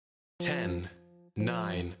10,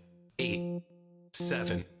 9, 8,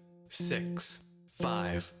 7, 6,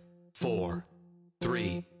 5, 4,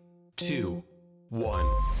 3, 2, 1.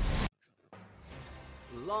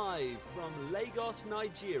 Live from Lagos,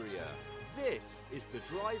 Nigeria, this is The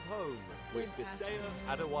Drive Home with Bisaya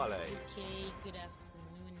Adewale. Okay, good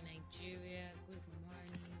afternoon, Nigeria. Good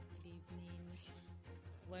morning, good evening,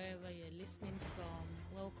 wherever you're listening from.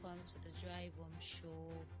 Welcome to The Drive Home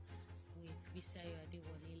Show with Bisaya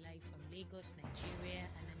Adewale, live from Lagos, Nigeria.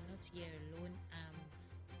 And I'm not here alone. I'm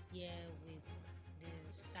here with the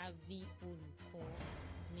Savvy Oluko,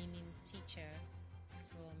 meaning teacher,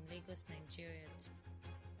 from Lagos, Nigeria.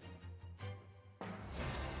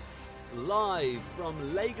 Live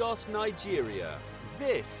from Lagos, Nigeria,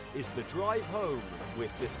 this is The Drive Home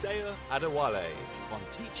with Bisaya Adewale on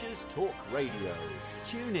Teachers Talk Radio.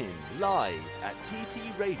 Tune in live at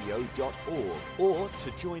ttradio.org, or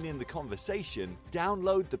to join in the conversation,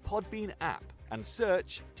 download the Podbean app and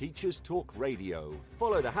search Teachers Talk Radio.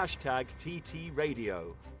 Follow the hashtag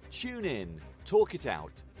TTRadio. Tune in, talk it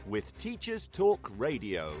out with Teachers Talk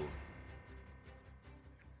Radio.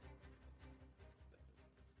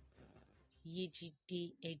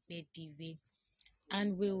 Yejide Egbedive,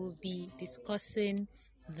 and we will be discussing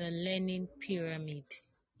the learning pyramid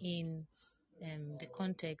in the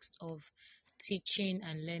context of teaching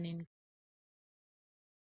and learning.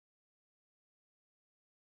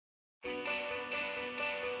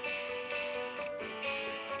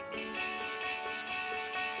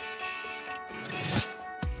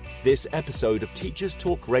 This episode of Teachers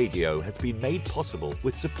Talk Radio has been made possible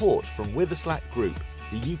with support from Witherslack Group,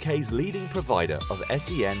 the UK's leading provider of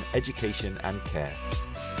SEN education and care.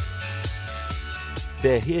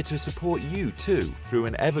 They're here to support you too through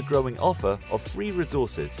an ever-growing offer of free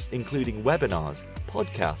resources, including webinars,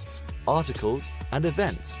 podcasts, articles, and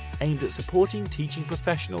events aimed at supporting teaching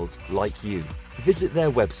professionals like you. Visit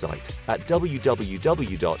their website at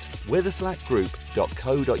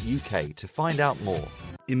www.witherslackgroup.co.uk to find out more.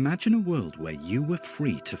 Imagine a world where you were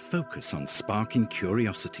free to focus on sparking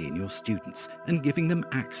curiosity in your students and giving them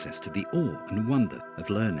access to the awe and wonder of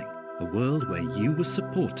learning. A world where you were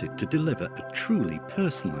supported to deliver a truly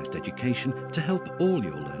personalised education to help all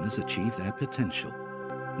your learners achieve their potential.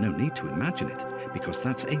 No need to imagine it, because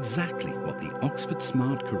that's exactly what the Oxford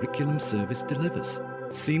Smart Curriculum Service delivers.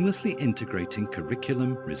 Seamlessly integrating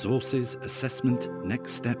curriculum, resources, assessment,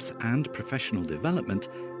 next steps and professional development,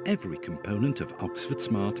 every component of Oxford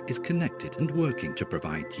Smart is connected and working to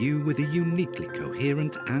provide you with a uniquely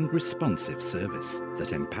coherent and responsive service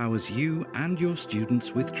that empowers you and your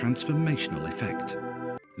students with transformational effect.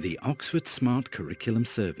 The Oxford Smart Curriculum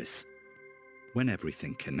Service. When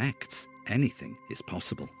everything connects, anything is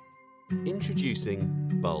possible. Introducing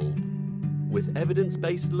Bulb. With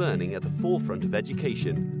evidence-based learning at the forefront of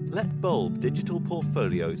education, let Bulb digital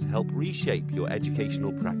portfolios help reshape your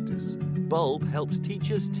educational practice. Bulb helps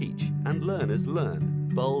teachers teach and learners learn.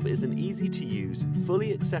 Bulb is an easy-to-use,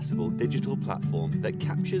 fully accessible digital platform that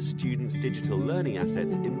captures students' digital learning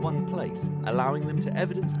assets in one place, allowing them to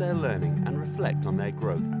evidence their learning and reflect on their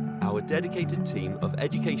growth. Our dedicated team of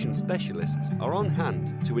education specialists are on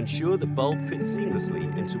hand to ensure that Bulb fits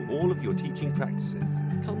seamlessly into all of your teaching practices.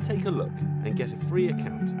 Come take a look and get a free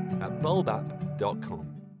account at bulbapp.com.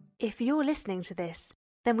 If you're listening to this,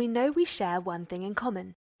 then we know we share one thing in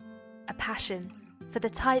common: a passion for the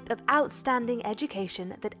type of outstanding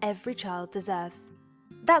education that every child deserves.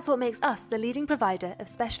 That's what makes us the leading provider of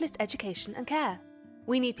specialist education and care.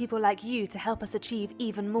 We need people like you to help us achieve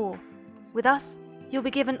even more. With us, you'll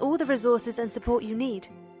be given all the resources and support you need,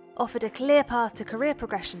 offered a clear path to career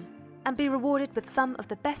progression, and be rewarded with some of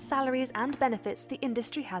the best salaries and benefits the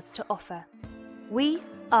industry has to offer. We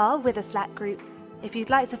are Witherslack Group. If you'd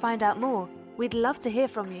like to find out more, we'd love to hear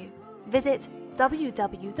from you. Visit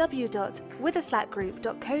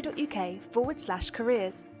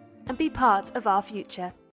www.witherslackgroup.co.uk/careers and be part of our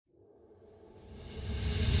future.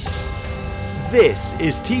 This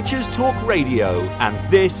is Teachers Talk Radio, and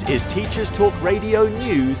this is Teachers Talk Radio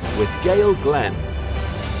News with Gail Glenn.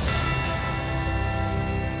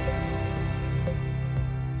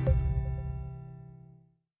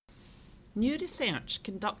 New research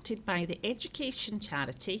conducted by the education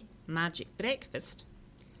charity Magic Breakfast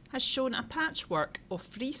has shown a patchwork of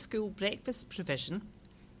free school breakfast provision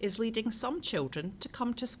is leading some children to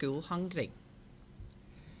come to school hungry.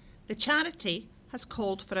 The charity has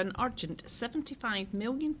called for an urgent £75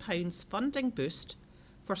 million funding boost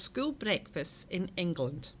for school breakfasts in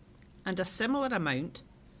England, and a similar amount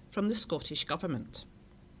from the Scottish Government.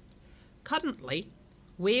 Currently,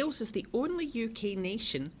 Wales is the only UK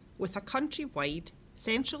nation with a countrywide,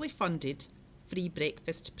 centrally funded free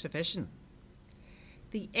breakfast provision.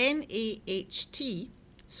 The NAHT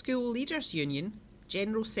School Leaders Union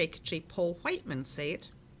General Secretary Paul Whiteman said,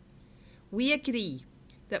 "We agree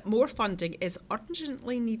that more funding is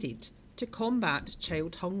urgently needed to combat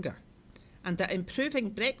child hunger, and that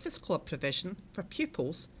improving breakfast club provision for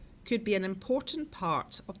pupils could be an important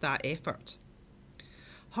part of that effort.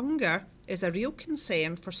 Hunger is a real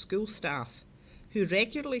concern for school staff who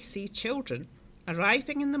regularly see children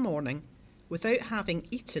arriving in the morning without having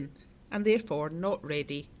eaten and therefore not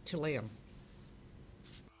ready to learn."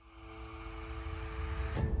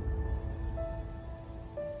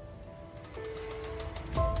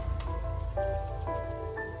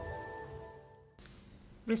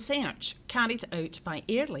 Research carried out by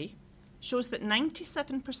Early shows that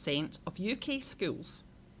 97% of UK schools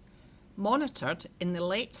monitored in the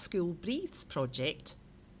Let School Breathe project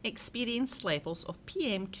experienced levels of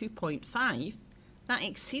PM2.5 that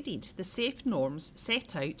exceeded the safe norms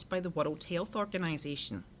set out by the World Health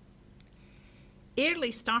Organization.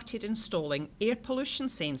 Early started installing air pollution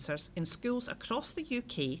sensors in schools across the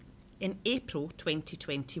UK in April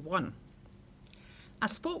 2021. A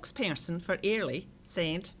spokesperson for Early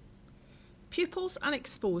said, "Pupils are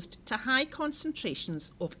exposed to high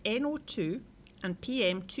concentrations of NO2 and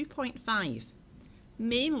PM2.5,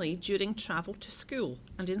 mainly during travel to school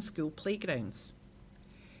and in school playgrounds.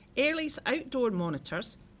 Early's outdoor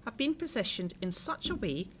monitors have been positioned in such a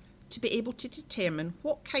way to be able to determine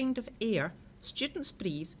what kind of air students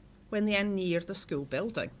breathe when they are near the school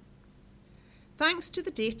building. Thanks to the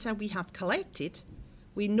data we have collected,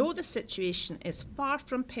 we know the situation is far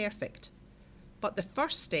from perfect, but the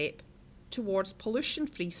first step towards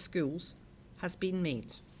pollution-free schools has been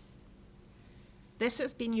made." This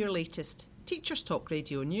has been your latest Teachers Talk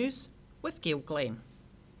Radio News with Gail Glenn.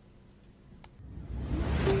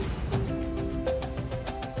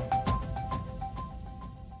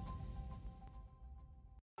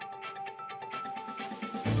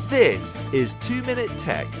 This is 2 Minute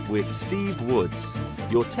Tech with Steve Woods,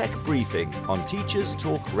 your tech briefing on Teachers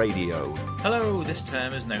Talk Radio. Hello, this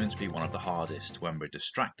term is known to be one of the hardest. When we're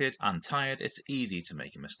distracted and tired, it's easy to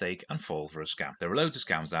make a mistake and fall for a scam. There are loads of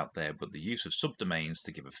scams out there, but the use of subdomains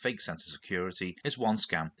to give a fake sense of security is one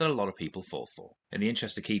scam that a lot of people fall for. In the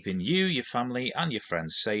interest of keeping you, your family and your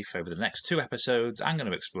friends safe, over the next 2 episodes, I'm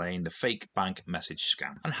going to explain the fake bank message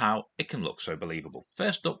scam and how it can look so believable.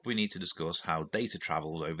 First up, we need to discuss how data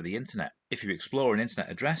travels over the internet. If you explore an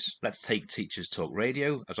internet address, let's take Teachers Talk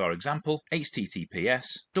Radio as our example,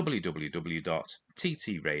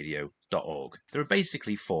 https://www.ttradio.org. There are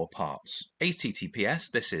basically 4 parts. HTTPS,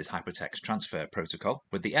 this is Hypertext Transfer Protocol,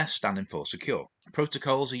 with the S standing for secure.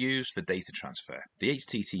 Protocols are used for data transfer. The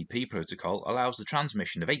HTTP protocol allows the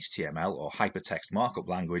transmission of HTML or hypertext markup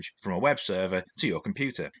language from a web server to your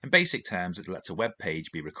computer. In basic terms, it lets a web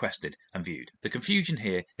page be requested and viewed. The confusion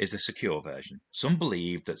here is the secure version. Some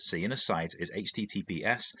believe that seeing a site is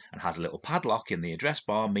HTTPS and has a little padlock in the address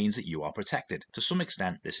bar means that you are protected. To some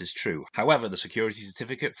extent, this is true. However, the security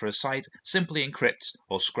certificate for a site simply encrypts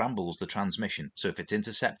or scrambles the transmission, so if it's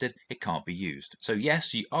intercepted, it can't be used. So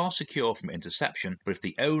yes, you are secure from interception, but if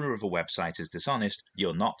the owner of a website is dishonest,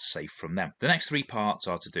 you're not safe from them. The next 3 parts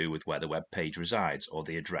are to do with where the web page resides, or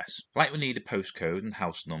the address. Like we need a postcode and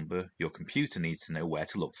house number, your computer needs to know where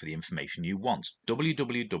to look for the information you want.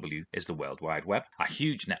 www is the World Wide Web, a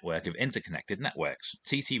huge network of interconnected networks.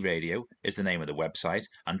 TT Radio is the name of the website,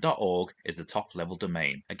 and .org is the top-level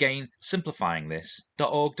domain. Again, simplifying this,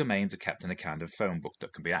 .org domains are kept in a kind of phone book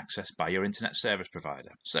that can be accessed by your internet service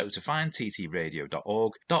provider. So to find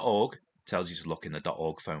ttradio.org, .org tells you to look in the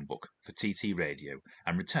 .org phone book for TT Radio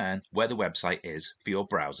and return where the website is for your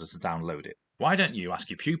browser to download it. Why don't you ask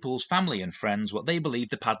your pupils, family and friends what they believe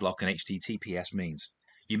the padlock in HTTPS means?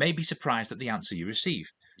 You may be surprised at the answer you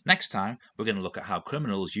receive. Next time, we're going to look at how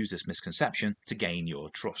criminals use this misconception to gain your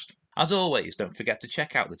trust. As always, don't forget to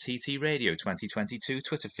check out the TT Radio 2022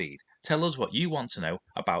 Twitter feed. Tell us what you want to know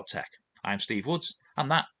about tech. I'm Steve Woods,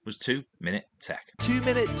 and that was 2 Minute Tech. 2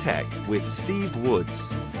 Minute Tech with Steve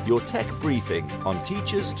Woods, your tech briefing on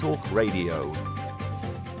Teachers Talk Radio.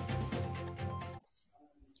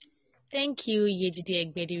 Thank you,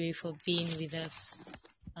 Yejide Egbediwe, for being with us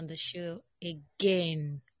on the show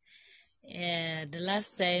again. The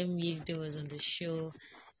last time Yejide was on the show,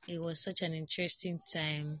 it was such an interesting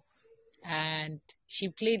time. And she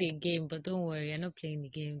played a game, but don't worry, you're not playing the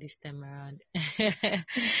game this time around.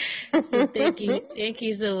 So thank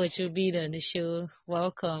you so much for being on the show.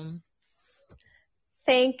 Welcome.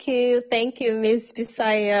 Thank you, Miss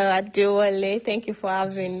Bisaya Adewale. Thank you for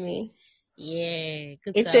having me. Yeah,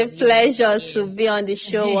 good. It's a pleasure to be on the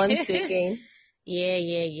show once again.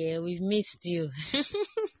 Yeah. We've missed you.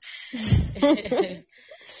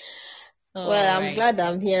 Well, All I'm right. glad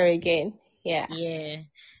I'm here again. Yeah. Yeah.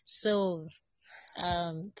 So,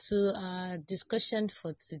 to our discussion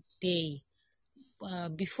for today,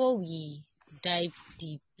 before we dive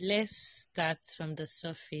deep, let's start from the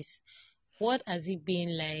surface. What has it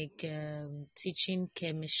been like teaching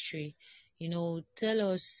chemistry?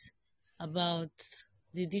 Tell us about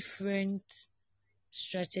the different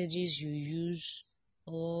strategies you use,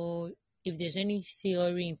 or if there's any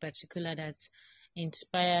theory in particular that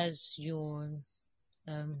inspires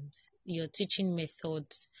um, your teaching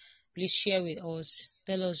methods. Please share with us.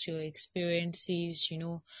 Tell us your experiences,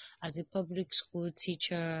 as a public school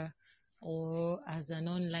teacher or as an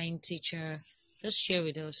online teacher. Just share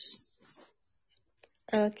with us.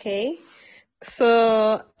 Okay.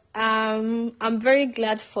 So I'm very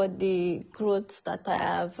glad for the growth that I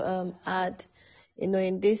have had,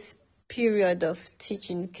 in this period of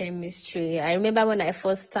teaching chemistry. I remember when I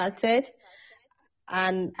first started,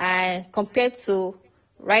 and I compared to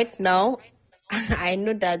right now, I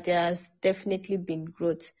know that there has definitely been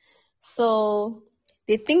growth. So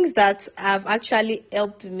the things that have actually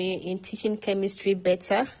helped me in teaching chemistry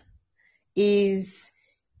better is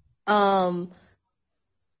um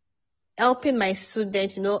helping my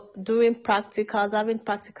students, doing practicals, having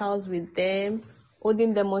practicals with them,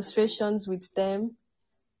 holding demonstrations with them.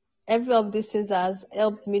 Every of these things has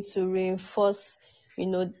helped me to reinforce,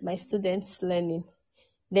 my students' learning.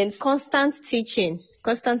 Then constant teaching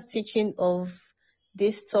of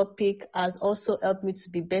this topic has also helped me to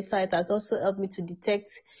be better. It has also helped me to detect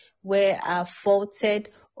where I've faulted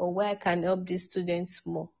or where I can help these students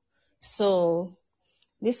more. So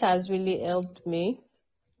this has really helped me.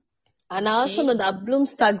 And I also Okay. know that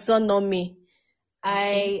Bloom's taxonomy,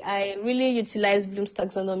 Okay. I really utilize Bloom's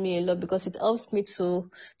taxonomy a lot because it helps me to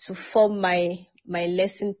form my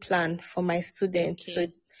lesson plan for my students. So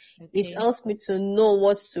Okay. it Okay. helps me to know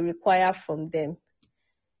what to require from them,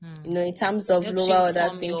 in terms of Helps lower you order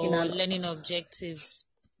form thinking your and learning objectives.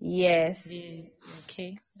 yes,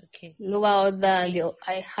 Okay. Okay. lower order and Okay. the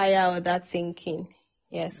higher order thinking.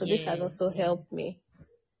 Yeah, so this has Yeah. also Yeah. helped me.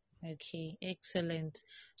 Okay, excellent.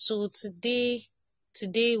 So today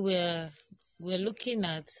we're looking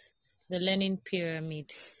at the learning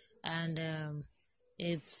pyramid, and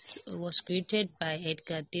it was created by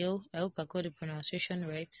Edgar Dale. I hope I got the pronunciation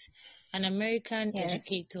right. An American Yes.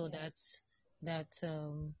 educator that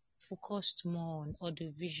focused more on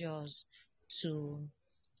audio visuals to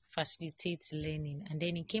facilitate learning, and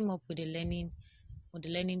then he came up with the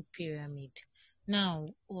learning pyramid. Now,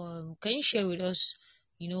 can you share with us,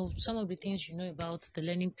 some of the things you know about the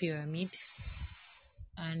learning pyramid,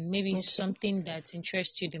 and maybe Okay. something that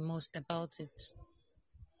interests you the most about it?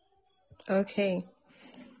 Okay.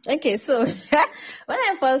 Okay. So when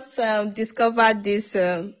I first discovered this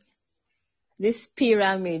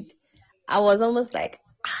pyramid, I was almost like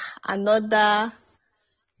another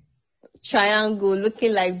triangle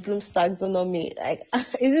looking like Bloom's taxonomy. Like,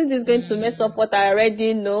 isn't this going to mess up Mm, what I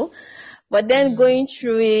already know? But then mm, going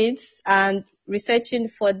through it and researching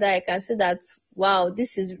further, I can see that wow,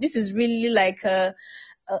 this is really like a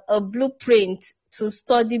blueprint to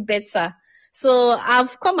study better. So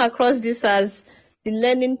I've come across this as the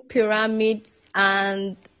learning pyramid,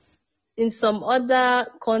 and in some other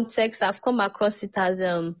contexts, I've come across it as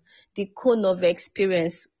the cone of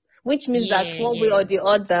experience, which means that yeah, one way or yeah. the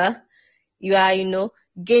other, you are,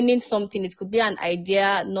 gaining something. It could be an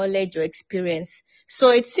idea, knowledge, or experience.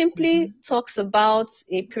 So it simply Mm-hmm. talks about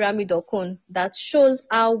a pyramid or cone that shows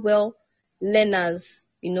how well learners,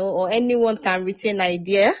 or anyone can retain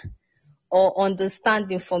idea or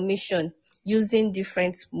understand information using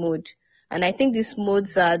different mode. And I think these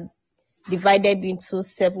modes are divided into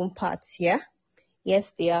 7 parts. Yeah.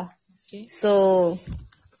 Yes, they are. Okay, So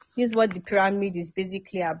this is what the pyramid is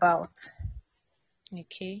basically about.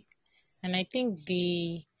 okay. And I think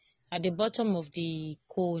the at the bottom of the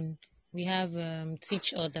cone we have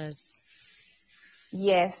teach others.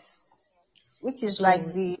 Yes, which is like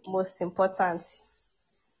So the most important.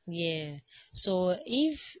 yeah. So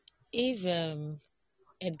if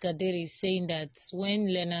Edgar Dale is saying that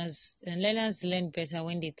when learners learn better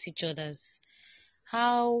when they teach others,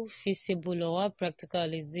 how feasible or how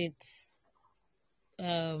practical is it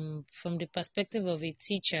from the perspective of a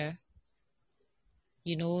teacher?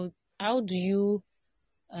 You know, how do you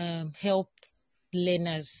help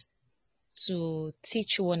learners to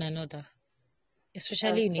teach one another,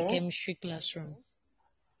 especially in a Okay. chemistry classroom?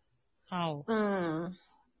 How? Mm.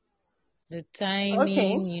 The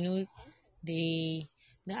Okay. timing, the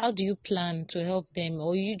how do you plan to help them,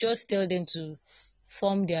 or you just tell them to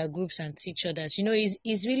form their groups and teach others.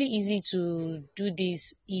 It's really easy to do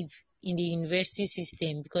this if in the university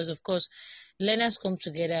system, because of course learners come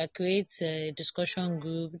together, create a discussion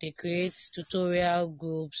group, they create tutorial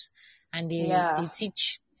groups, and they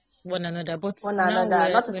teach one another. But One now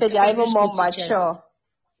another. Not to we're say they are secondary even school more teachers. mature.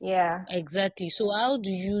 Yeah. Exactly. So how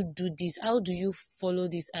do you do this? How do you follow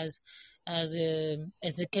this as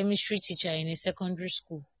a chemistry teacher in a secondary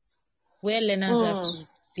school, where learners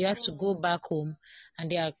have to go back home and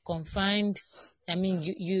they are confined? I mean,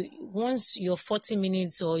 you once your 40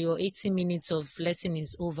 minutes or your 80 minutes of lesson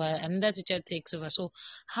is over, another teacher takes over. So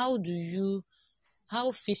how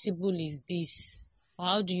feasible is this? Or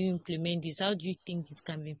how do you implement this? How do you think it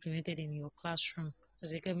can be implemented in your classroom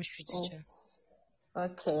as a chemistry teacher?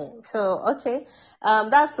 Okay.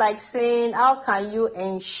 That's like saying, how can you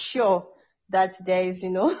ensure that there is,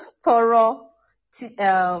 thorough,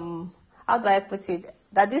 how do I put it,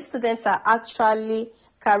 that these students are actually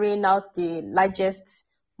carrying out the largest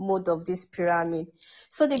mode of this pyramid.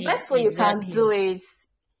 So the best way you can do it,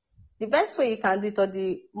 or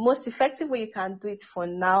the most effective way you can do it for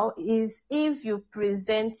now, is if you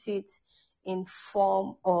present it in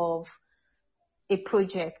form of a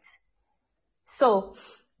project. So,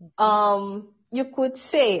 you could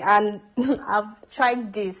say, and I've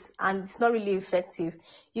tried this and it's not really effective,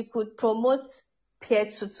 you could promote peer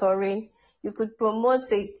tutoring, you could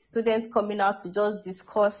promote a student coming out to just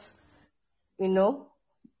discuss,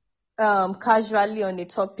 casually on a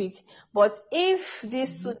topic. But if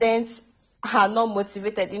these students are not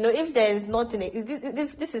motivated, if there is nothing,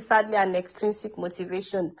 this is sadly an extrinsic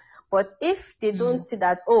motivation. But if they don't see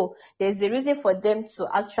that, there's a reason for them to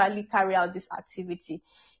actually carry out this activity,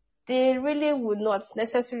 they really will not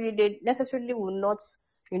necessarily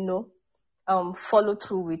follow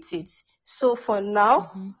through with it. So for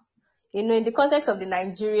now, in the context of the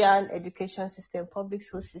Nigerian education system, public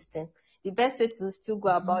school system, the best way to still go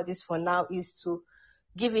about this for now is to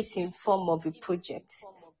give it in form of a project.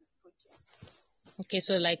 Okay,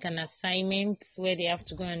 so like an assignment where they have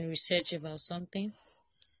to go and research about something?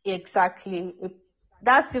 Exactly.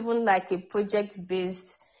 That's even like a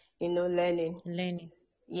project-based, learning.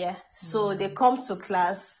 Yeah. So they come to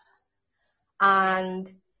class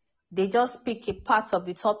and they just pick a part of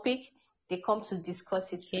the topic. They come to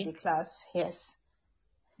discuss it to the class. Yes.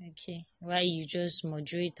 Okay. Why you just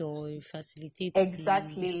moderate or facilitate the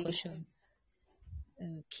discussion?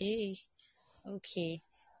 Okay.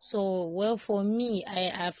 So, well, for me,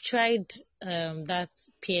 I've tried that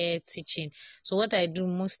peer teaching. So what I do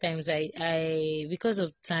most times, I because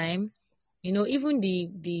of time, even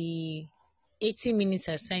the 80 minutes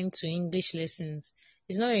assigned to English lessons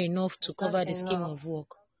is not enough to cover the scheme of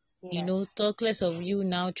work. Yes. Talk less of you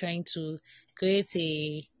now trying to create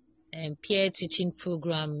a peer teaching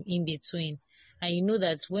program in between. And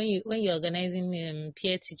that when you're organizing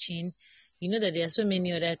peer teaching, that there are so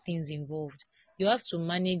many other things involved. You have to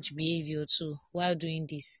manage behavior too while doing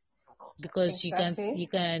this, because you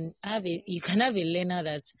can have a learner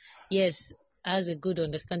that, yes, has a good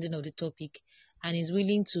understanding of the topic and is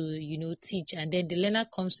willing to teach, and then the learner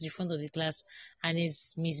comes to the front of the class and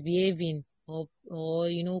is misbehaving or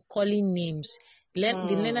calling names. The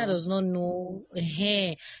learner does not know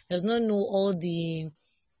all the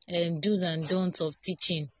do's and don'ts of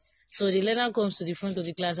teaching. So the learner comes to the front of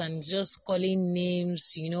the class and is just calling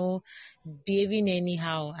names, behaving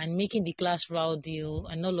anyhow and making the class rowdy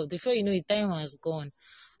and all of that. Before you know it, time has gone.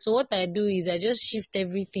 So what I do is I just shift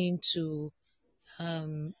everything to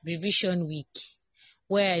revision week,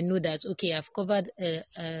 where I know that, okay, I've covered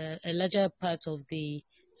a larger part of the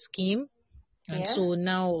scheme. And so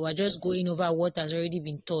now we're just going over what has already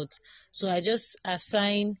been taught. So I just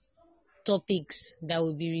assign topics that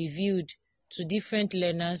will be reviewed to different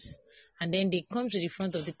learners, and then they come to the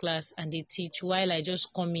front of the class and they teach, while I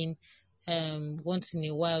just come in once in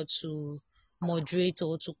a while to moderate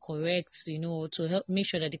or to correct, or to help make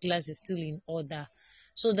sure that the class is still in order.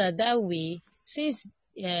 So that way, since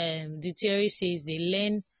the theory says they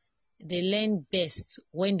learn best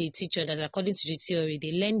when they teach others, according to the theory,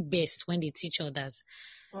 they learn best when they teach others.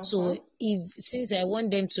 So since I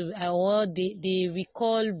want them to, or they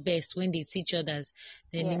recall best when they teach others,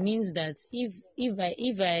 then it means that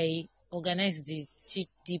if I organize the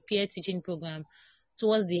peer teaching program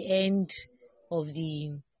towards the end of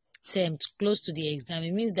the term, close to the exam,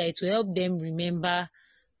 it means that it will help them remember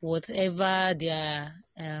whatever their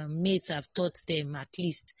mates have taught them, at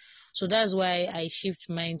least. So that's why I shift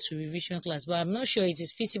mine to revision class. But I'm not sure it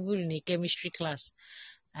is feasible in a chemistry class.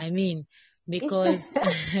 I mean, because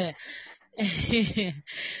you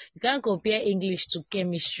can't compare English to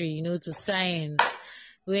chemistry, to science.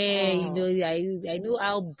 where I know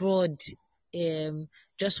how broad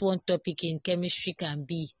just one topic in chemistry can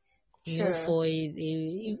be. Sure. For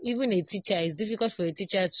even a teacher, it's difficult for a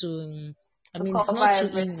teacher to. It's cover not too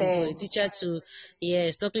easy for a everything. teacher to,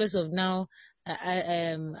 talk less of now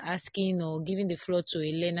asking or giving the floor to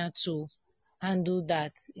a learner to handle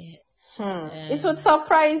that. It would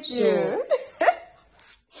surprise you.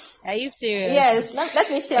 Are you serious? Yes,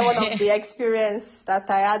 let me share one of the experience that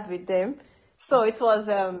I had with them. So it was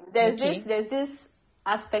there's this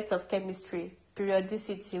aspect of chemistry,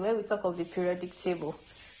 periodicity, where we talk of the periodic table.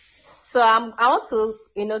 So I want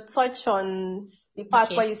to touch on the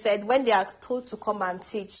part where you said when they are told to come and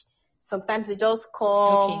teach, sometimes they just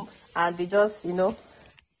come and they just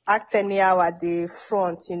act anyhow at the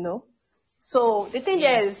front. So the thing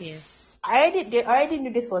is, they already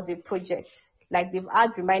knew this was a project. Like they've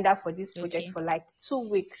had reminder for this project for like 2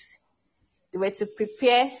 weeks. They were to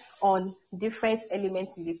prepare on different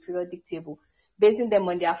elements in the periodic table, basing them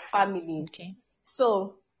on their families.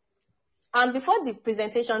 So, and before the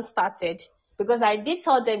presentation started, because I did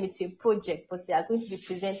tell them it's a project, but they are going to be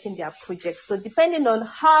presenting their project. So depending on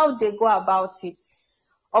how they go about it,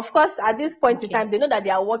 of course, at this point in time, they know that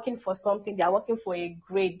they are working for something. They are working for a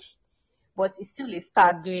grade, but it's still a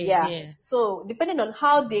start. So depending on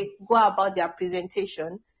how they go about their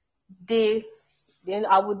presentation, then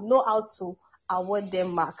I would know how to award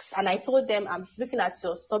them marks. And I told them, I'm looking at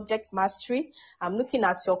your subject mastery, I'm looking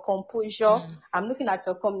at your composure, I'm looking at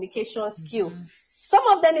your communication skill. Some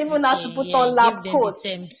of them even had to put on lab coats.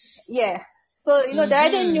 So they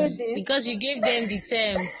already knew this because you gave them the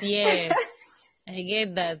terms. I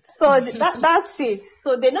get that. So that's it.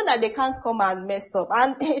 So they know that they can't come and mess up.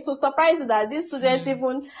 And it will surprise you that these students,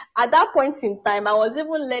 even at that point in time, I was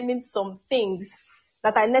even learning some things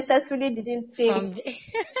that I necessarily didn't think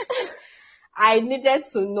I needed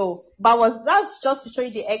to know. But that's just to show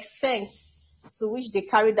you the extent to which they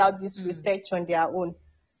carried out this research on their own.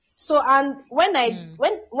 So, and when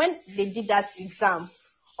they did that exam,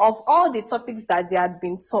 of all the topics that they had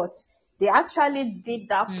been taught, they actually did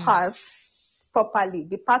that part properly,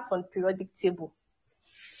 the part on periodic table,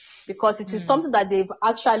 because it is something that they've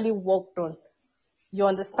actually worked on. You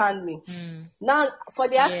understand me? Now, for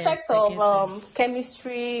the aspect of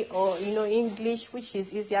chemistry or English, which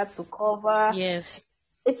is easier to cover,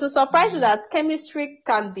 it will surprise you that chemistry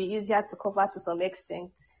can be easier to cover to some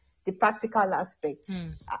extent. The practical aspect.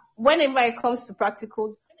 Whenever it comes to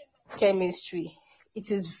practical chemistry,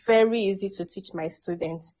 it is very easy to teach my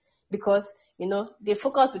students because they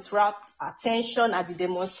focus with rapt attention at the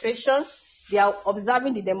demonstration. They are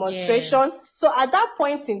observing the demonstration. So at that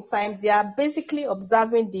point in time, they are basically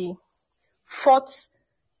observing the 4th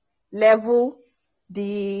level,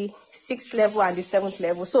 the 6th level, and the 7th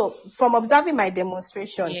level. So from observing my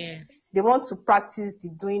demonstration, they want to practice the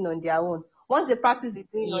doing on their own. Once they practice the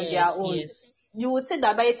doing on their own, you would say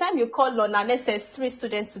that by the time you call on an SS3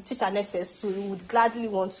 student to teach an SS2, you would gladly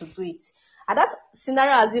want to do it. And that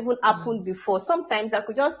scenario has even happened before. Sometimes I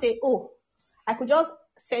could just say, I could just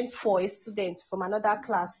send for a student from another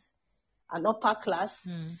class, an upper class,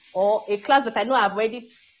 or a class that I know I've already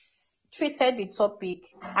treated the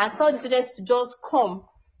topic, and tell the students to just come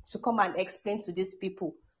and explain to these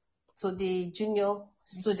people, to the junior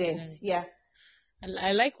students.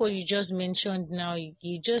 I like what you just mentioned now.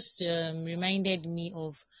 You just reminded me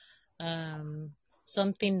of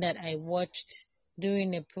something that I watched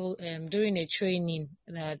during a training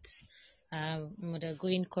that I'm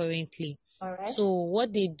undergoing currently. All right. So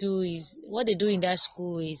what they do in that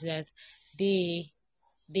school is that they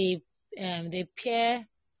pair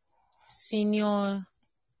senior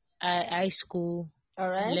high school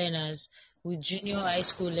learners with junior high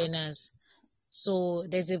school learners. So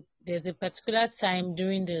there's a particular time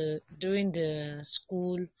during the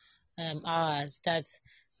school hours that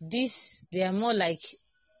they are more like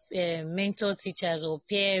mentor teachers or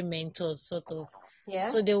peer mentors sort of.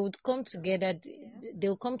 So they would come together.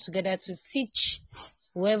 They'll come together to teach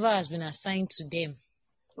whoever has been assigned to them.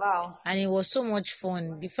 Wow! And it was so much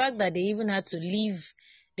fun. The fact that they even had to leave,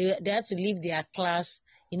 they had to leave their class.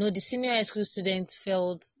 The senior high school students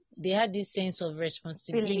felt they had this sense of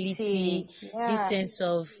responsibility, this sense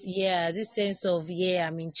of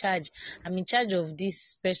I'm in charge. I'm in charge of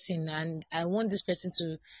this person, and I want this person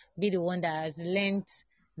to be the one that has learned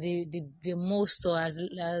the most or has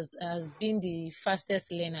been the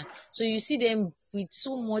fastest learner. So you see them with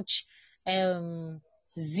so much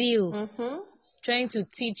zeal trying to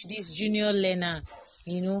teach this junior learner,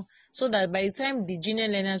 so that by the time the junior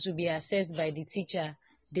learners will be assessed by the teacher,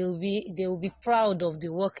 they'll be proud of the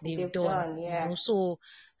work they've done. Yeah. So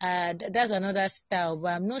that's another style,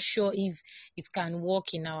 but I'm not sure if it can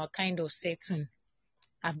work in our kind of setting.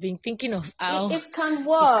 I've been thinking of how It can it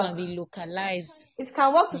work. can be localized. It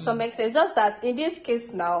can work to some extent. It's just that in this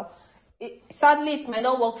case now, sadly, it might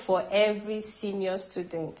not work for every senior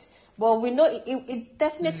student. But we know it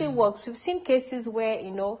definitely works. We've seen cases where,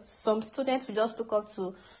 some students will just look up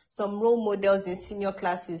to some role models in senior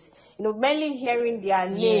classes. Mainly hearing their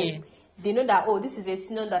name, they know that, oh, this is a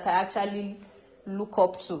senior that I actually look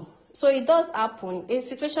up to. So it does happen. In a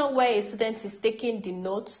situation where a student is taking the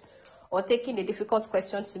notes or taking a difficult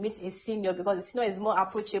question to meet a senior, because the senior is more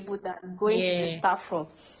approachable than going to the staff room,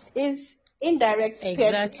 is indirect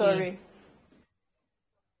peer tutoring.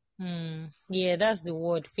 Yeah, that's the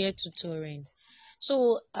word, peer tutoring.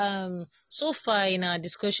 So so far in our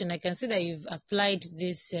discussion, I can see that you've applied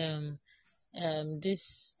this the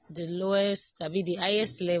lowest, the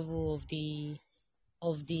highest level of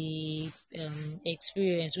the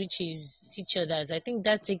experience, which is teach others. I think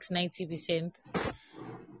that takes 90%.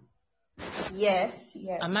 Yes.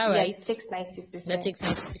 Am I right? Yes, it takes 90%. That takes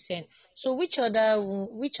 90%. So which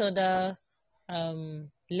other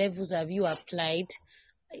levels have you applied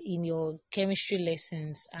in your chemistry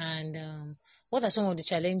lessons, and what are some of the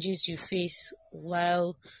challenges you face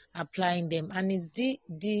while applying them? And is this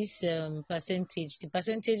the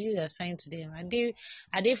percentages assigned to them,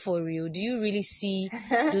 are they for real? Do you really see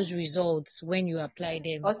those results when you apply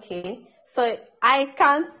them? Okay, so I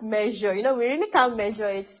can't measure, we really can't measure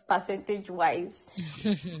it percentage wise.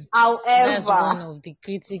 However, that's one of the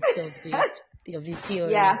critics of the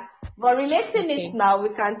theory. Yeah, but relating it now,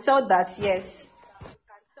 we can tell that yes,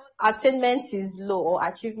 attainment is low or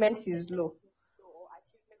achievement is low.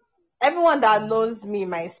 Everyone that knows me,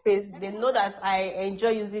 my space, they know that I enjoy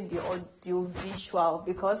using the audio visual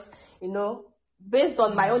because, based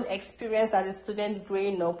on my own experience as a student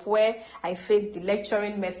growing up, where I faced the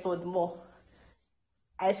lecturing method more,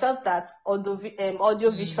 I felt that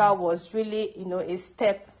audio visual was really, a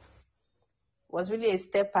step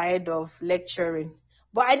ahead of lecturing.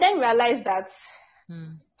 But I then realized that,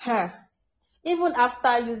 even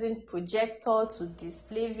after using projector to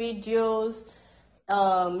display videos,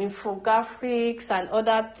 infographics and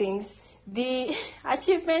other things, the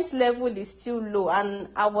achievement level is still low, and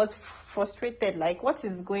I was frustrated, like, what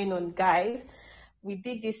is going on, guys? We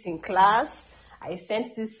did this in class, I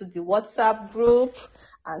sent this to the WhatsApp group,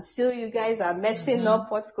 and still you guys are messing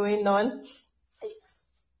up. What's going on?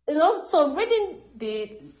 So reading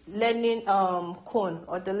the learning cone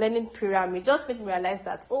or the learning pyramid just made me realize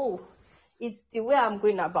that, it's the way I'm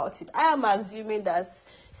going about it. I am assuming that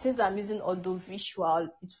since I'm using audio visual,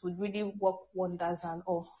 it would really work wonders and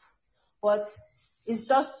all. But it's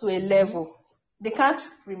just to a level. They can't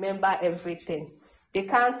remember everything. They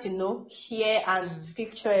can't, hear and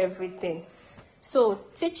picture everything. So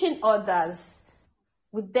teaching others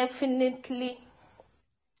would definitely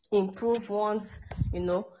improve one's,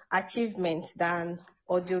 achievement than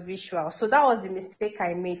audiovisual. So that was the mistake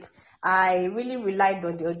I made. I really relied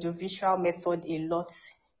on the audiovisual method a lot.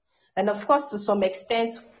 And of course, to some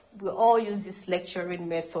extent, we all use this lecturing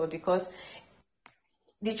method because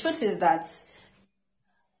the truth is that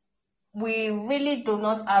we really do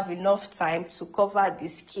not have enough time to cover the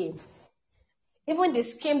scheme. Even the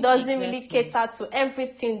scheme doesn't really cater to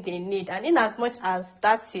everything they need. And in as much as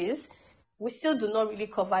that is, we still do not really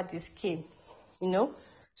cover the scheme,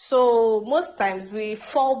 So most times we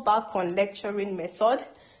fall back on lecturing method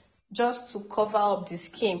just to cover up the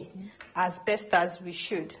scheme as best as we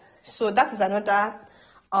should. So that is another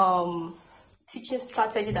teaching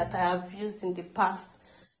strategy that I have used in the past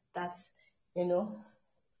that,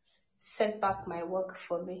 set back my work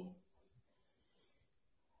for me.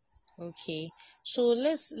 Okay, so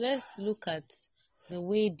let's look at the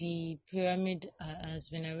way the pyramid has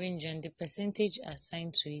been arranged and the percentage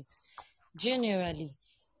assigned to it. Generally,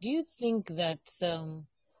 do you think that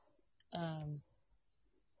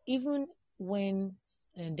even when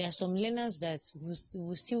there are some learners that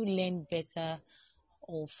will still learn better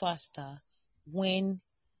or faster when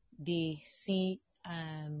they see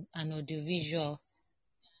an audiovisual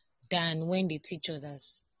than when they teach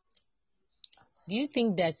others? Do you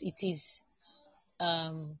think that it is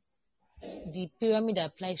the pyramid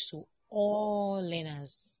applies to all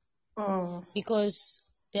learners? Because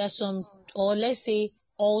there are some, or let's say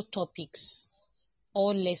all topics,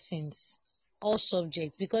 all lessons, all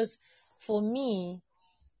subjects. Because for me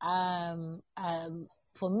as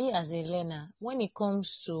a learner, when it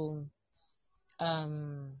comes to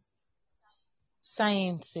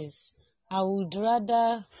sciences, I would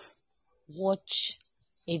rather watch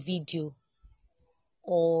a video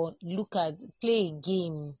or play a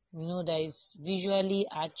game, that is visually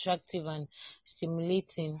attractive and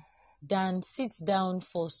stimulating, than sit down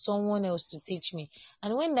for someone else to teach me.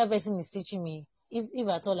 And when that person is teaching me, if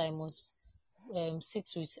at all I must sit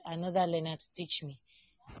with another learner to teach me,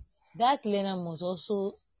 that learner must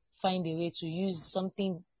also find a way to use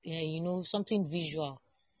something, something visual,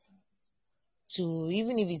 to,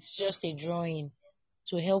 even if it's just a drawing,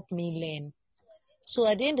 to help me learn. So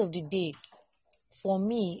at the end of the day, for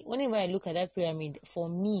me, whenever I look at that pyramid, for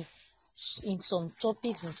me, in some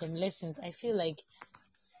topics, in some lessons, I feel like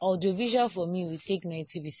audiovisual for me will take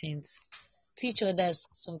 90%. Teach others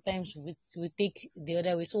sometimes we take the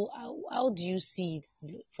other way. So how do you see it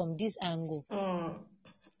from this angle?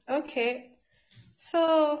 Okay.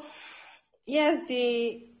 So, yes,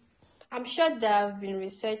 I'm sure there have been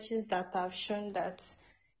researches that have shown that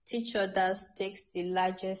teach others takes the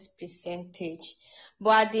largest percentage.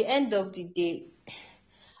 But at the end of the day,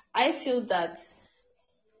 I feel that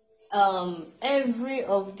every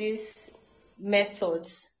of these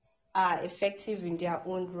methods are effective in their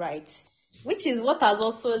own right, which is what has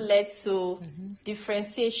also led to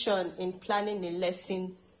differentiation in planning a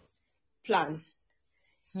lesson plan.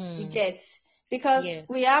 You get, because Yes.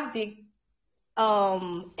 we have the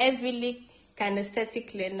heavily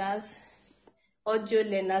kinesthetic learners, audio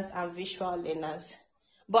learners, and visual learners.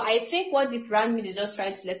 But I think what the pyramid is just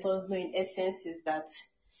trying to let us know in essence is that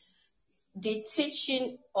the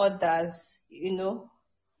teaching others,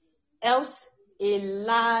 helps a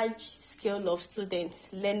large scale of students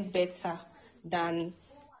learn better than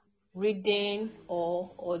reading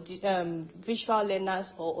or visual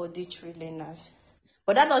learners or auditory learners.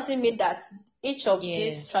 But that doesn't mean that each of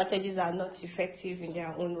these strategies are not effective in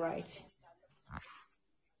their own right.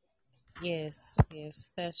 Yes,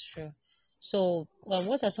 that's true. So,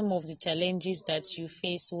 what are some of the challenges that you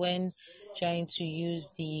face when trying to use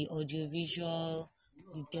the audiovisual,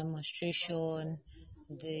 the demonstration,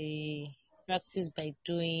 the practice by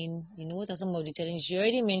doing? What are some of the challenges? You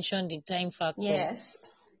already mentioned the time factor. Yes.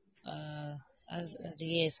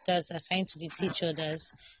 That's assigned to the teach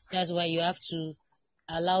others. That's why you have to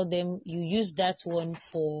allow them. You use that one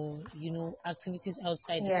for activities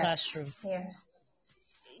outside the classroom. Yes.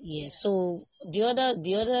 Yeah. So the other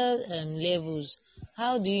levels,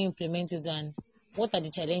 how do you implement it, and what are the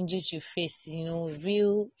challenges you face?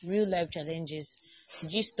 Real life challenges.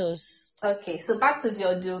 Gist us. Okay. So back to the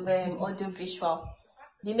audio visual.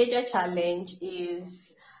 The major challenge is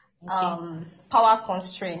power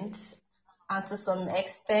constraints, and to some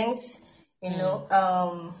extent,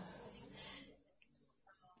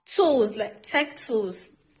 tools like tech tools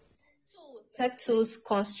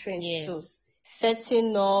constraints too.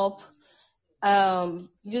 Setting up,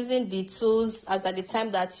 using the tools at the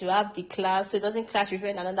time that you have the class, so it doesn't clash with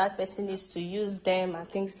when another person needs to use them and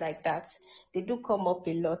things like that. They do come up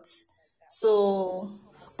a lot. So,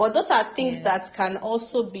 but those are things that can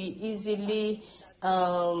also be easily,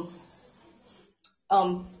 how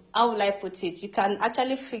will I put it? You can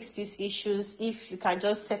actually fix these issues if you can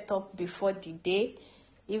just set up before the day,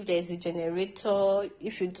 if there's a generator,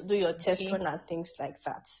 if you do your test run and things like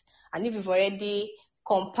that. And if you've already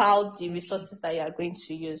compiled the resources that you are going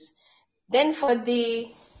to use. Then for the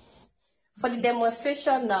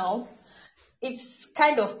demonstration now, it's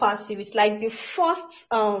kind of passive. It's like the first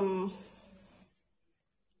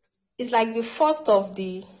of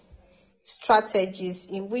the strategies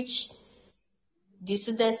in which the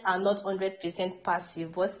students are not 100%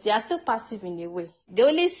 passive, but they are still passive in a way. They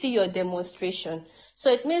only see your demonstration. So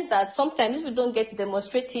it means that sometimes if you don't get to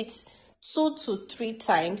demonstrate it 2 to 3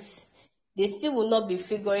 times, they still will not be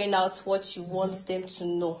figuring out what you want them to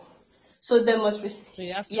know. So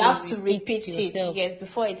you have to repeat it,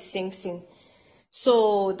 before it sinks in.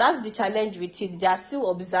 So that's the challenge with it. They are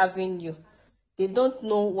still observing you. They don't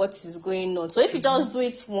know what is going on. So if you just do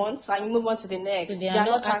it once and you move on to the next, So they are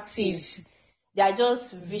not active. They are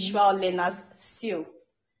just visual learners still.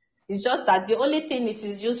 It's just that the only thing it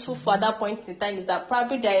is useful for at that point in time is that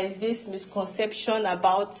probably there is this misconception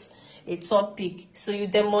about a topic. So you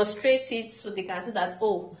demonstrate it so they can see that,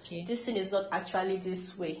 this thing is not actually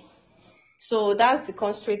this way. So that's the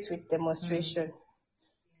constraint with demonstration.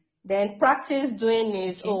 Then practice doing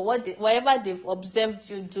is, whatever they've observed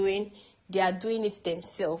you doing, they are doing it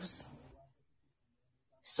themselves.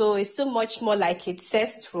 So it's so much more like a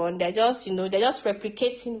test run. They're just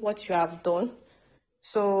replicating what you have done.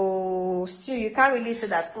 So still you can't really say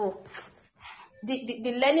that,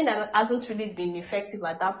 the learning hasn't really been effective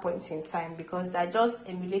at that point in time, because they're just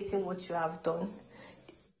emulating what you have done.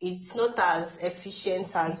 It's not as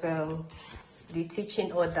efficient as the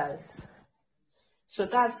teaching others. So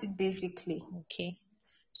that's it basically. Okay.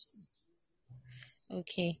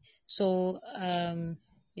 Okay. So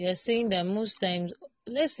you're saying that most times,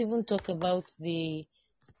 let's even talk about the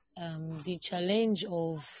challenge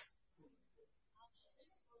of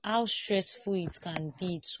how stressful it can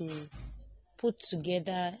be to put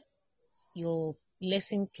together your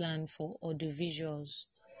lesson plan for audiovisuals.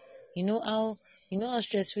 You know how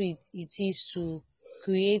stressful it is to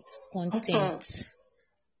create content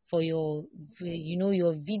for your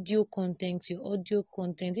video content, your audio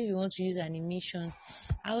content. If you want to use animation,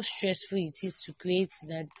 how stressful it is to create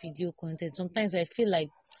that video content. Sometimes I feel like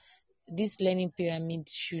this learning pyramid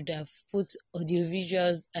should have put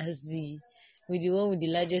audiovisuals as the one with the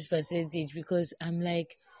largest percentage, because I'm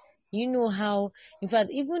like, how, in fact,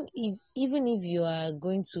 even if you are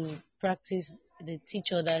going to practice the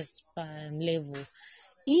teach others level,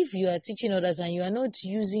 if you are teaching others and you are not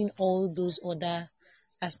using all those other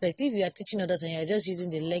aspects, if you are teaching others and you are just using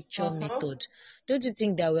the lecture method, don't you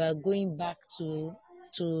think that we are going back to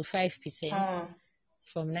 5%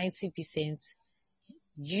 from 90%?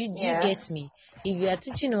 Do you Yeah. get me? If you are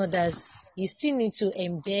teaching others, you still need to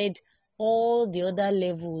embed all the other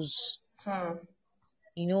levels,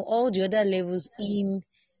 all the other levels in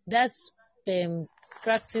that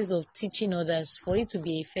practice of teaching others for it to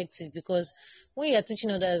be effective. Because when you're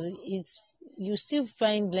teaching others, you still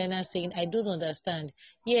find learners saying, I don't understand.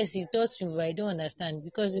 Yes, he taught me, but I don't understand,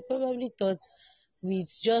 because he probably thought with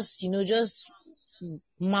just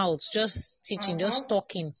mouth, just teaching, just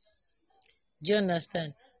talking. Do you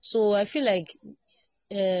understand? So I feel like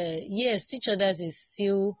yes, teach others is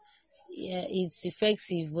still, it's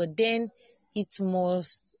effective, but then it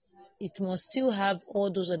must still have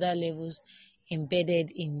all those other levels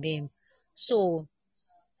embedded in them. So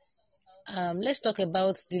let's talk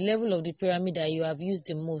about the level of the pyramid that you have used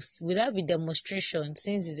the most. Will that be demonstration,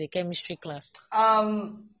 since it's a chemistry class?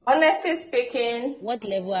 Honestly speaking, What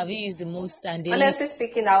level have you used the most and the honestly least?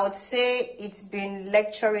 speaking, I would say it's been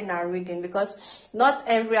lecturing and reading, because not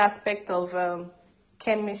every aspect of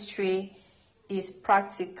chemistry is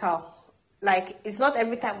practical. Like, it's not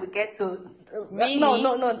every time we get to Really?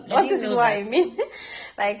 no. I didn't This is know what that. I mean.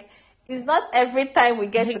 Like, it's not every time we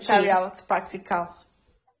get to carry Okay. out practical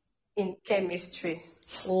in chemistry.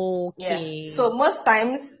 Yeah. Okay. So most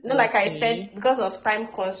times, like I Okay. said, because of time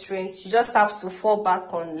constraints, you just have to fall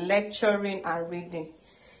back on lecturing and reading.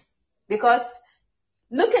 Because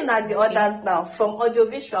looking at the Okay. others now, from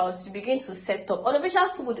audiovisuals, you begin to set up.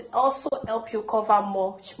 Audiovisuals would also help you cover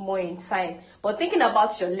much more in time. But thinking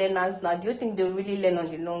about your learners now, do you think they'll really learn on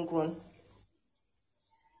the long run?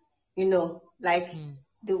 Like,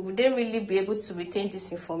 would they really be able to retain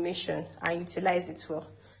this information and utilize it well?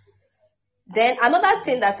 Then another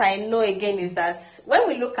thing that I know again is that when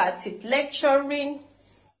we look at it, lecturing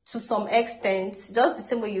to some extent, just the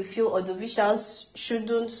same way you feel audiovisuals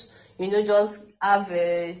shouldn't, just have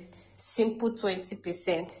a simple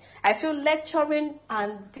 20%. I feel lecturing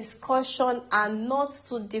and discussion are not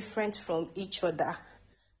too different from each other.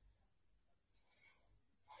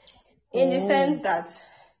 In the sense that,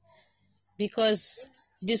 because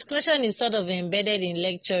discussion is sort of embedded in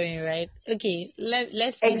lecturing, right? Okay, let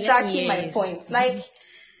exactly me my hear you. point. Like,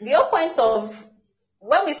 the whole point of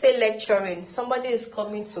when we say lecturing, somebody is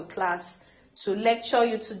coming to class to lecture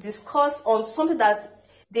you, to discuss on something that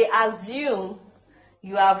they assume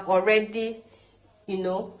you have already,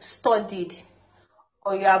 studied,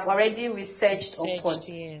 or you have already researched upon,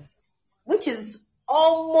 Yeah. which is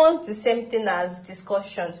almost the same thing as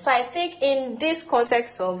discussion. So I think in this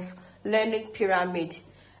context of learning pyramid,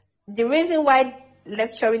 the reason why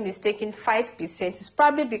lecturing is taking 5% is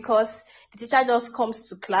probably because the teacher just comes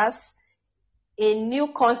to class, a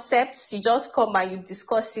new concept, you just come and you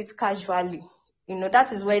discuss it casually.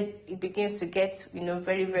 That is where it begins to get,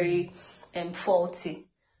 very, very faulty.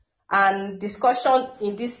 And discussion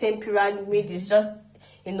in this same pyramid is just,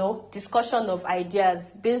 discussion of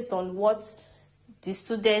ideas based on what the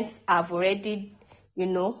students have already,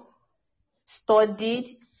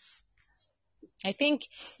 studied. I think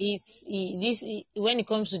when it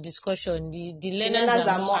comes to discussion, the The learners learners are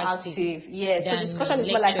are more more active. Yes. So than discussion is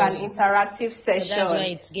more like an lecturing. interactive So session. that's why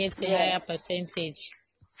it gets a higher Yes. percentage.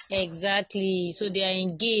 Exactly. So they are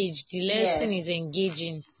engaged. The lesson Yes. is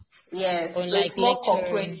engaging. Yes. So Unlike it's more lecturing.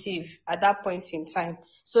 cooperative at that point in time.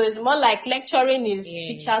 So it's more like lecturing is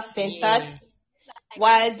teacher-centered,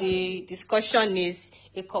 while the discussion is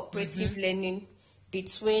a cooperative learning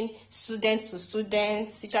between students to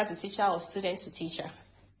students, teacher to teacher, or student to teacher.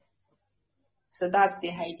 So that's the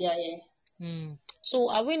idea here. So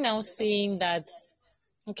are we now saying that?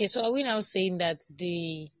 Okay, so are we now saying that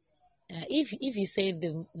if you say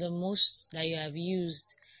the most that you have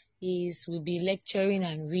used will be lecturing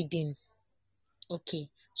and reading. Okay,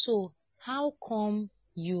 so how come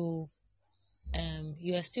you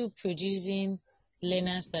are still producing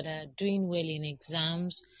learners that are doing well in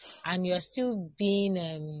exams, and you're still being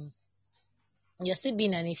an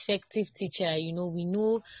effective teacher?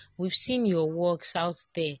 We've seen your works out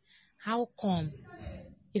there. How come?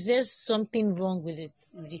 Is there something wrong with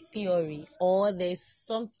the theory, or there's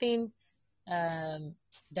something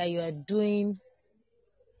that you are doing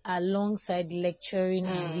alongside lecturing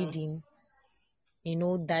and reading,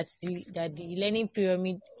 that the learning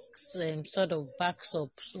pyramid sort of backs up?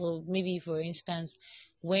 So maybe, for instance,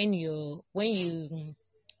 when you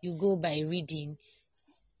go by reading,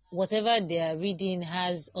 whatever they are reading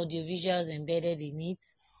has audiovisuals embedded in it,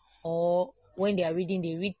 or when they are reading,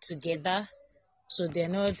 they read together. So they're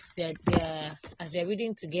not, they're as they're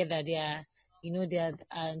reading together, they are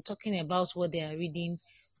talking about what they are reading.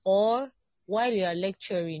 Or while you are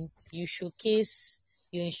lecturing, you showcase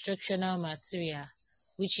your instructional material,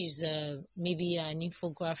 which is maybe an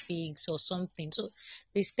infographics or something. So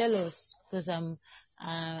please tell us, because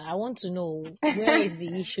I want to know where is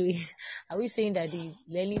the issue is. Are we saying that the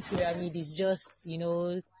learning pyramid is just,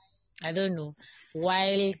 I don't know,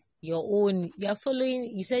 while you're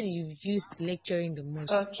following, you said you've used lecturing the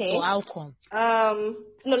most. Okay. So how come?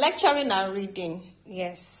 No, lecturing and reading,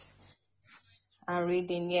 yes. And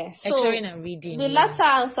reading, yes. Lecturing and reading. The latter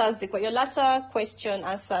answers your latter question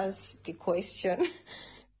answers the question.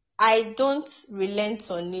 I don't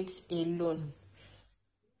relent on it alone.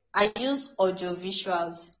 I use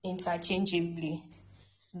audiovisuals interchangeably.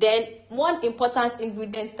 Then one important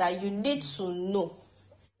ingredient that you need to know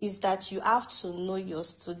is that you have to know your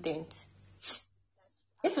student.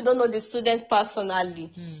 If you don't know the student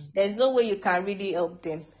personally, there's no way you can really help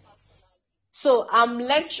them. So I'm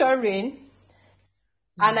lecturing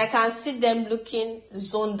and I can see them looking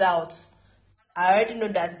zoned out. I already know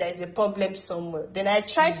that there's a problem somewhere. Then I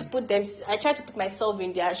try to put myself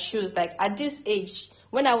in their shoes. Like, at this age,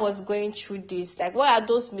 when I was going through this, like, what are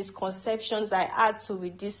those misconceptions I had to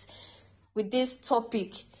with this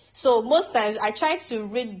topic? So most times I try to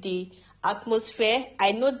read the atmosphere.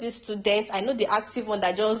 I know the students. I know the active one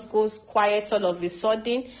that just goes quiet all of a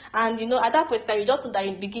sudden. And at that point, you just know that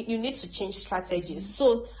you need to change strategies.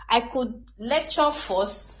 So I could lecture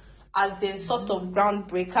first as a sort of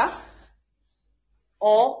groundbreaker,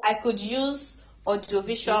 or I could use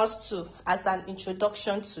audiovisuals too as an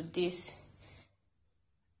introduction to this,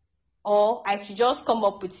 or I could just come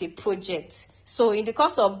up with a project. So in the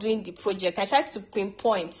course of doing the project, I try to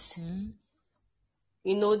pinpoint,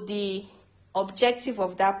 the objective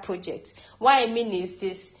of that project. What I mean is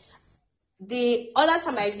this. The other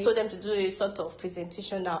time I told them to do a sort of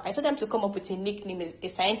presentation now, I told them to come up with a nickname, a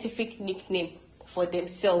scientific nickname for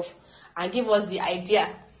themselves, and give us the idea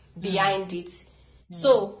behind it.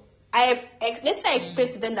 So I later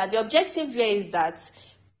explained to them that the objective here is that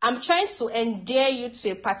I'm trying to endear you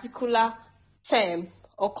to a particular term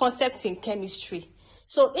or concept in chemistry.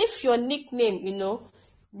 So if your nickname,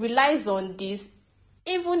 relies on this,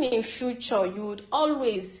 even in future, you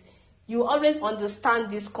always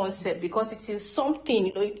understand this concept because it is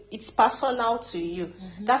something, it's personal to you,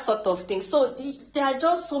 that sort of thing. So there are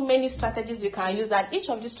just so many strategies you can use, and each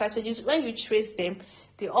of these strategies, when you trace them,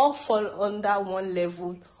 they all fall under one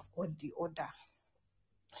level or the other.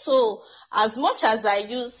 So as much as I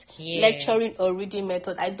use lecturing or reading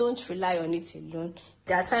method, I don't rely on it alone.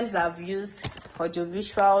 There are times I've used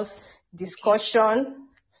audiovisuals, discussions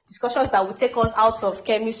that will take us out of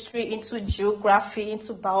chemistry into geography,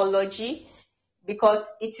 into biology, because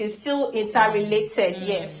it is still interrelated,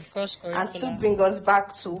 and still bring us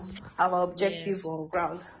back to our objective on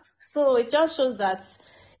ground. So it just shows that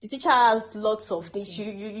the teacher has lots of things.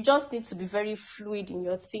 You just need to be very fluid in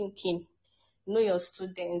your thinking. Know your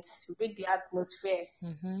students, read the atmosphere.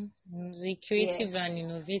 The creative and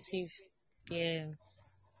innovative. Yeah.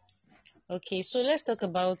 Okay, so let's talk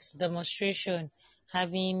about demonstration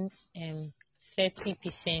having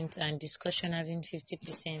 30% and discussion having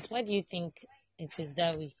 50%. Why do you think it is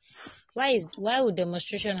that way? Why would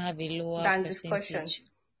demonstration have a lower than percentage? Discussion?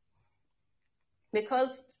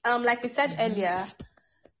 Because like we said earlier,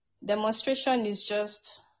 demonstration is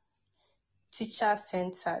just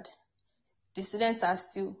teacher-centered. The students are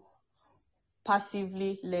still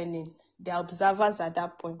passively learning. They are observers at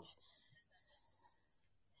that point.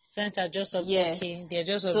 Students are just observing. They're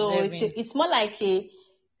just observing. So it's more like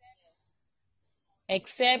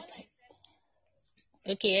except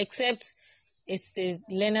it's the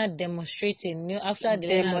learner demonstrating. After the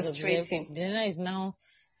learner has observed, the learner is now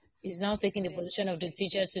is now taking the position of the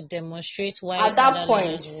teacher to demonstrate while At that other point,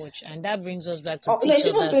 learners watch, and that brings us back to no, teach it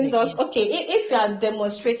even others brings us, again. okay, if you are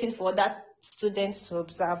demonstrating for other students to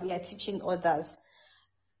observe, you are teaching others.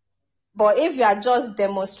 But if you are just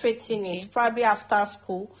demonstrating Okay. it, probably after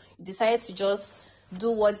school, you decide to just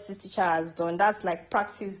do what the teacher has done. That's like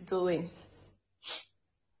practice doing.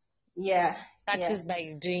 Yeah. Practice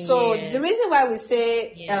by doing. So Yes. the reason why we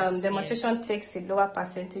say Yes, demonstration takes a lower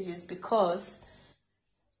percentage is because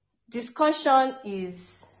discussion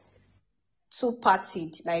is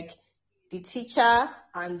two-parted, like the teacher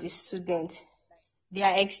and the student. They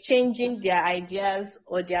are exchanging their ideas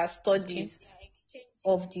or their studies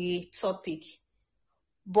of the topic.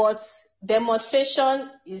 But demonstration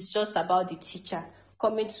is just about the teacher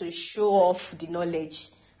coming to show off the knowledge,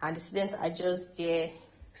 and the students are just there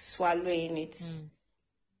swallowing it.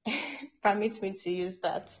 Permit me to use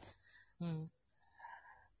that. The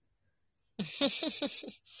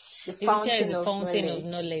teacher is the fountain of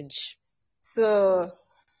knowledge. So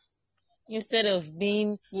instead of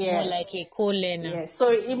being more like a co-learner. Yes. So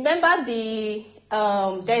remember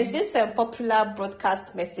there's this popular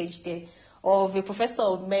broadcast message there of a professor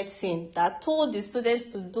of medicine that told the students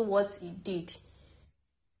to do what he did.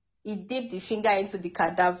 He dipped the finger into the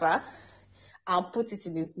cadaver and put it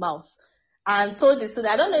in his mouth and told the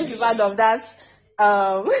student, I don't know if you've heard of that.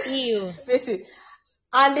 Ew. Basically.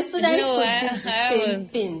 And the students No, did the same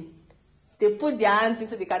thing. They put their hands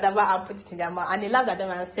into the cadaver and put it in their mouth, and he laughed at them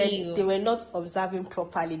and said they were not observing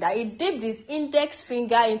properly. That he dipped his index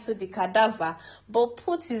finger into the cadaver, but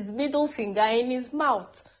put his middle finger in his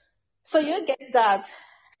mouth. So you get that.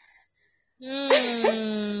 So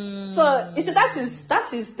you see, that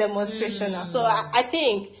is demonstration. So I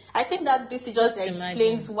think that this just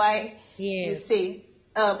explains why you say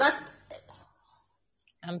that.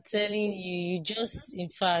 I'm telling you, you just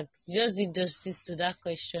did justice to that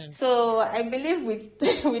question. So I believe with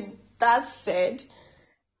that said,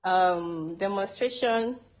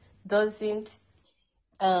 demonstration doesn't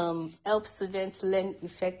help students learn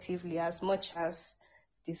effectively as much as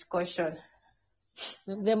discussion.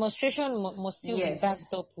 The demonstration must still be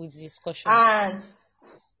backed up with discussion. And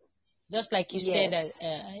just like you said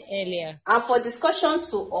earlier. And for discussion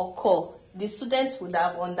to occur, the students would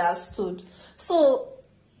have understood. So,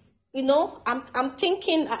 I'm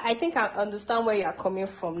thinking, I think I understand where you are coming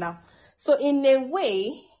from now. So in a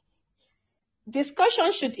way,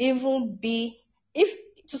 discussion should even be, if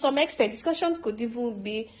to some extent, discussion could even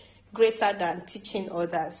be greater than teaching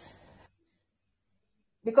others.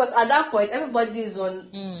 Because at that point, everybody is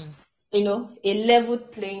on, a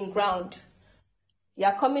leveled playing ground. You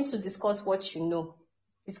are coming to discuss what you know.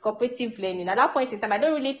 It's cooperative learning. At that point in time, I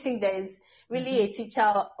don't really think there is really a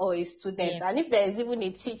teacher or a student. Yes. And if there is even a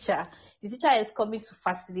teacher, the teacher is coming to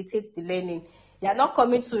facilitate the learning. They are not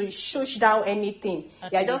coming to shush down anything.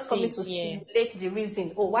 They are just coming to stimulate the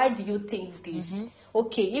reason. Oh, why do you think this?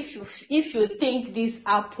 Okay, if you think this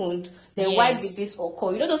happened, then why did this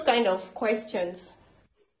occur? Those kind of questions.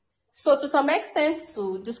 So to some extent,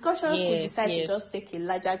 discussion could decide to just take a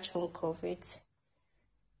larger chunk of it.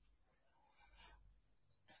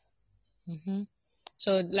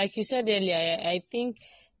 So, like you said earlier, I think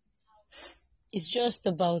it's just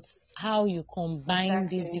about how you combine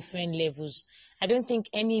these different levels. I don't think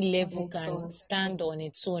any level can stand on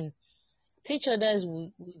its own. Teach others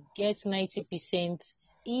will get 90%.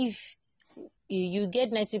 If you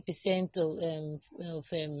get 90% of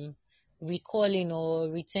recalling or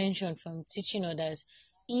retention from teaching others,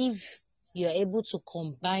 if you're able to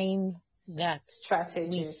combine that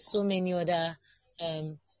with so many other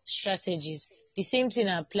strategies. The same thing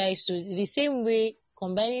applies to the same way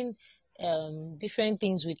combining different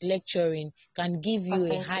things with lecturing can give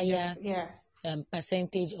you a higher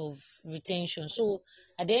percentage of retention. So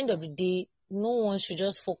at the end of the day, no one should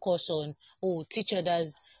just focus on teach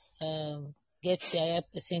others get the higher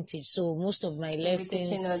percentage. So most of my lessons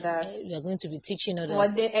we are going to be teaching others.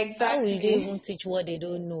 How will they even teach what they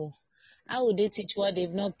don't know? How would they teach what they've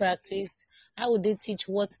not practiced? How would they teach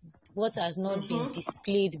what has not been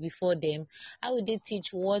displayed before them? How would they teach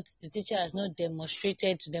what the teacher has not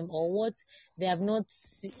demonstrated to them, or what they have not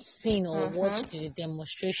seen or watched the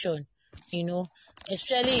demonstration?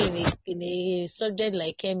 Especially in a subject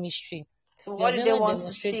like chemistry. So what do they want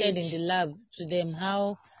demonstrated to teach? In the lab to them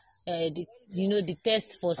how the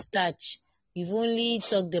test for starch. You've only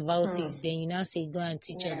talked about it, then you now say go and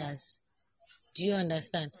teach others. Do you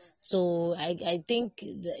understand? So I think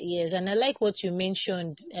yes, and I like what you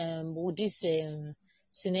mentioned with this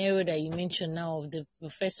scenario that you mentioned now of the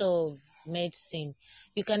professor of medicine.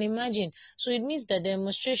 You can imagine. So it means that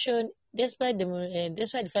demonstration, despite the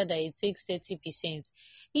fact that it takes 30%,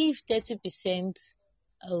 if 30%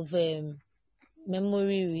 of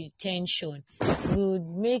memory retention would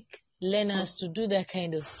make learners to do that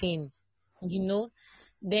kind of thing,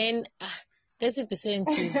 then 30%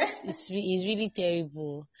 is really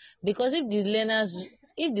terrible. Because if the learners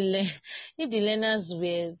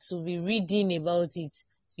were to be reading about it,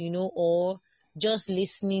 or just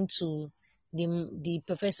listening to the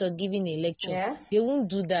professor giving a lecture, they won't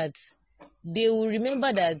do that. They will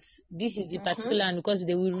remember that this is the particular, and because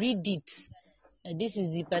they will read it, this is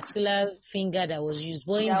the particular finger that was used.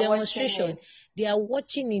 But in demonstration, they are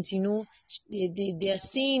watching it, they are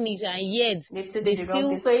seeing it, and yet they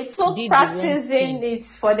still so it took practicing it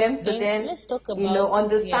for them to then let's talk about,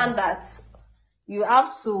 understand that you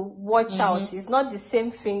have to watch out. It's not the same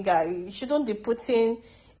finger. You shouldn't be putting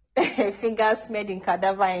fingers made in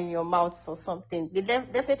cadaver in your mouth or something. They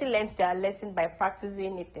definitely learn their lesson by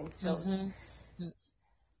practicing it themselves.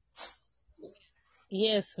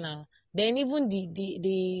 Yes, now then even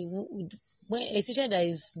when a teacher that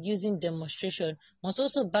is using demonstration must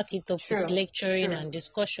also back it up with lecturing and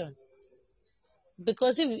discussion.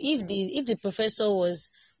 Because if the professor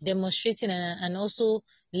was demonstrating and also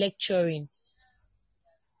lecturing,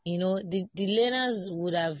 the learners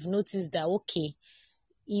would have noticed that, okay,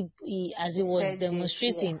 he as he was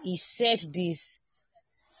demonstrating, he said this.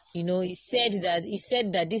 He said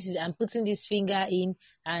that this is, I'm putting this finger in,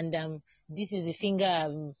 and this is the finger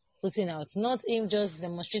I'm putting out. Not him just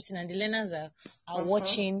demonstrating and the learners are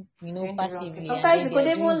watching, passively. Sometimes you could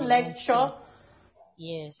even lecture,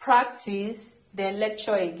 practice, then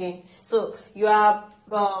lecture again. So you are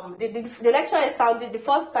the lecture is sounding the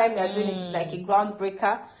first time you are doing it is like a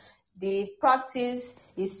groundbreaker. The practice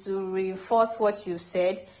is to reinforce what you've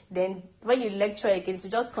said. Then when you lecture again, to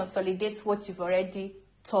just consolidate what you've already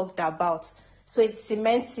talked about, so it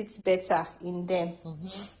cements it better in them.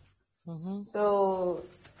 So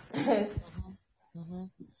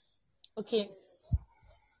okay,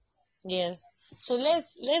 yes. So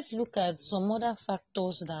let's look at some other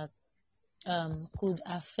factors that could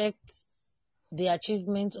affect the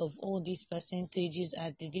achievement of all these percentages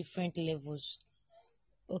at the different levels.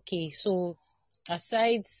 Okay, so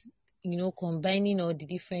aside combining all the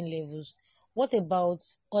different levels, what about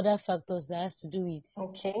other factors that has to do with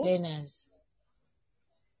learners?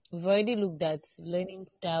 We've already looked at learning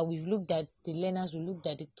style, we've looked at the learners, we looked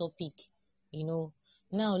at the topic,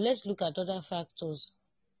 Now let's look at other factors.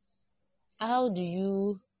 How do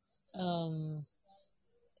you,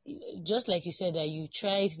 just like you said that you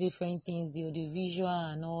tried different things, the audiovisual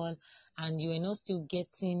and all, and you were not still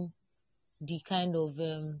getting the kind of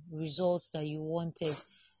results that you wanted.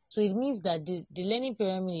 So it means that the learning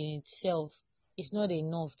pyramid in itself is not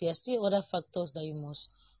enough. There are still other factors that you must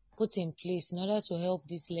put in place in order to help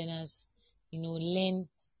these learners, learn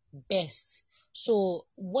best. So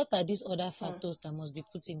what are these other factors that must be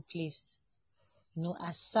put in place?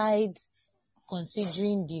 Aside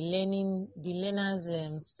considering the learner's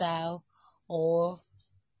style or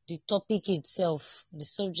the topic itself, the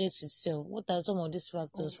subject itself, what are some of these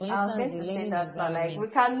factors? For instance, the learning environment. We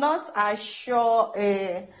cannot assure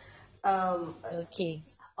a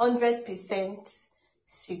 100%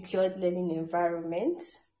 secured learning environment.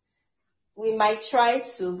 We might try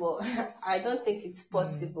to, but I don't think it's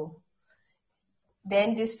possible.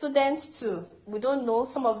 Then the students too, we don't know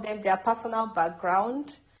some of them, their personal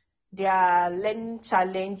background, their learning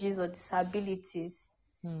challenges or disabilities.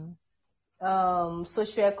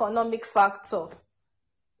 Socioeconomic factor,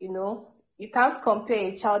 you can't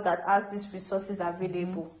compare a child that has these resources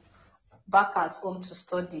available back at home to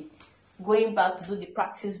study, going back to do the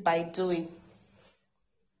practice by doing.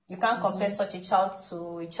 You can't compare such a child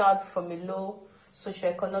to a child from a low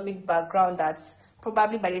socioeconomic background that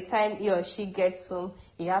probably by the time he or she gets home,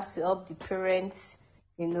 he has to help the parents,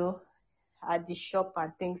 at the shop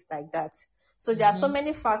and things like that. So there are so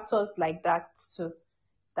many factors like that too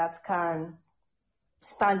that can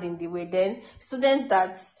stand in the way. Then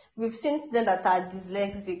we've seen students that are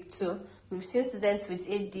dyslexic too. We've seen students with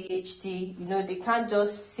ADHD, they can't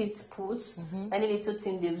just sit put. Any little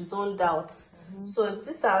thing they've zoned out. So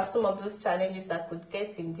these are some of those challenges that could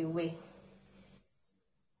get in the way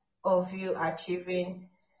of you achieving.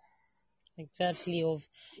 Exactly, of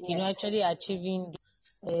actually achieving.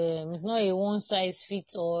 It's not a one size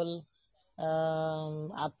fits all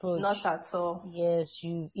approach. Not at all. Yes,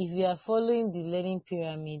 if you are following the learning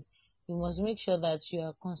pyramid, you must make sure that you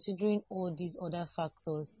are considering all these other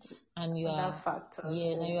factors, and you are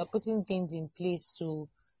putting things in place to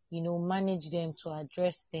manage them, to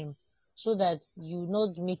address them. so that you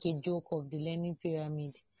not make a joke of the learning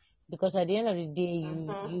pyramid. Because at the end of the day,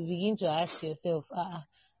 you begin to ask yourself, I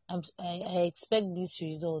expect this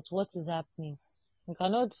result. What is happening? You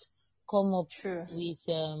cannot come up with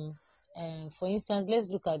for instance, let's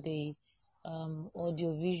look at the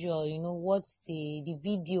audio visual. What's the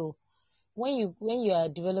video? When you are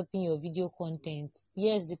developing your video content,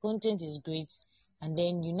 yes, the content is great, and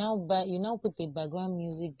then you now put a background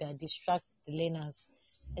music that distracts the learners,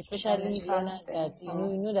 especially learners that you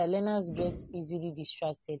know that learners get easily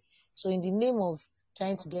distracted. So in the name of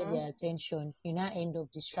trying to get their attention, you now end up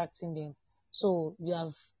distracting them. So you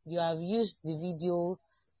have used the video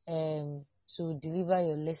to deliver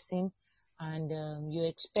your lesson, and you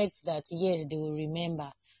expect that yes, they will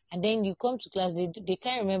remember. And then you come to class, they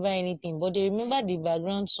can't remember anything, but they remember the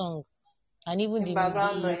background song and even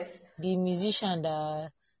the musician,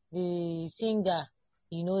 the singer.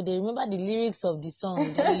 They remember the lyrics of the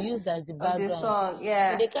song that you used as the background. So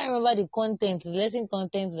they can't remember the content, the lesson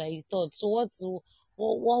content that you taught. So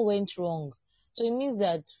what went wrong? So it means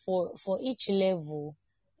that for each level,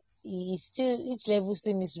 each level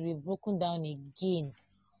still needs to be broken down again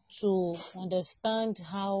to understand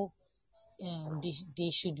how they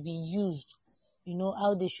should be used,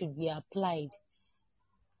 how they should be applied,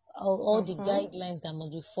 all the guidelines that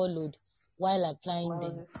must be followed while applying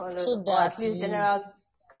them, so that or at least general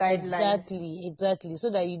guidelines. Exactly, so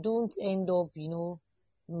that you don't end up,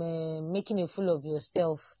 making a fool of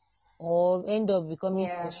yourself or end up becoming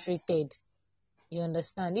frustrated. You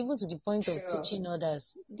understand? Even to the point of teaching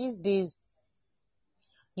others. These days,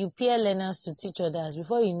 you peer learners to teach others.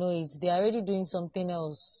 Before you know it, they are already doing something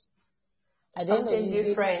else. Something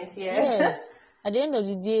different, Yes. At the end of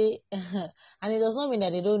the day, and it does not mean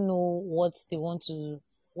that they don't know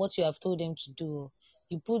what you have told them to do.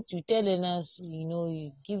 You tell learners,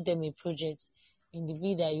 you give them a project in the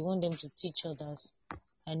way that you want them to teach others,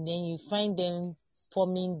 and then you find them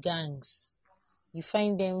forming gangs. You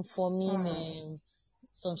find them forming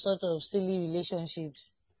some sort of silly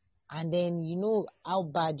relationships, and then you know how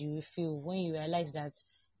bad you will feel when you realize that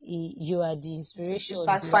you are the inspiration.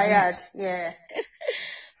 Backfired, yeah.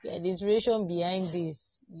 Yeah, the inspiration behind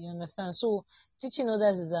this. You understand? So teaching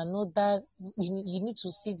others is another. You need to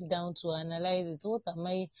sit down to analyze it.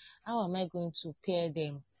 How am I going to pair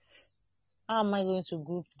them? How am I going to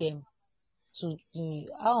group them?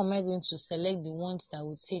 How am I going to select the ones that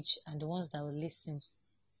will teach and the ones that will listen?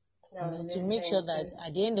 To make sure that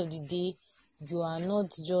at the end of the day, you are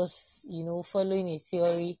not just following a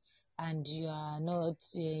theory and you are not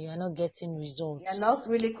getting results. You're not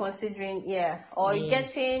really considering, or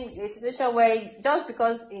getting a situation where just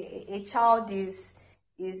because a child is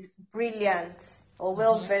brilliant or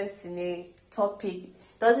well versed in a topic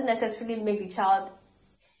doesn't necessarily make the child,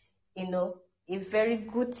 a very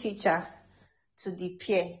good teacher to the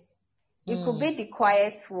peer. It could be the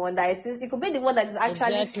quiet one it could be the one that is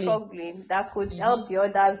actually struggling that could help the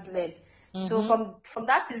others learn. So from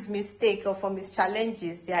that his mistake or from his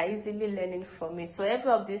challenges, they are easily learning from it. So every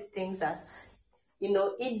of these things are,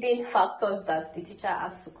 hidden factors that the teacher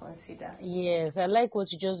has to consider. Yes, I like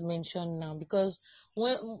what you just mentioned now, because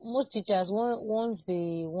when most teachers, once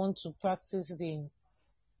they want to practice the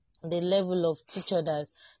level of teach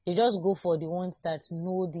others, they just go for the ones that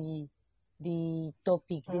know the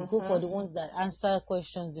topic. They go for the ones that answer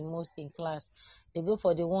questions the most in class. They go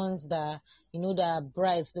for the ones that that are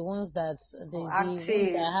bright, the ones that the ones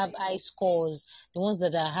that have high scores, the ones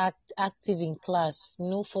that are active in class.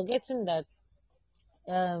 Forgetting that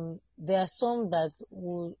there are some that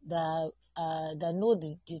know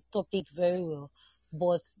the topic very well,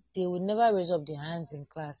 but they would never raise up their hands in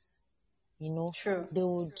class. True.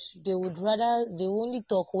 They would rather, they only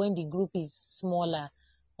talk when the group is smaller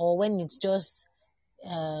or when it's just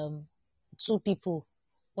two people,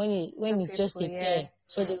 when it's just a pair.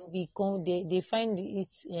 So they will they find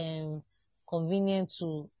it convenient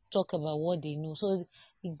to talk about what they know. So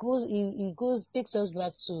it takes us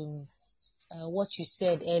back to what you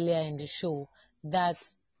said earlier in the show, that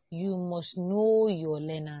you must know your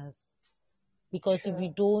learners. Because if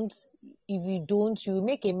you don't, you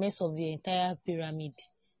make a mess of the entire pyramid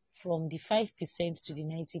from the 5% to the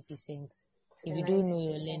 90%. If you don't know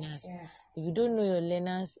your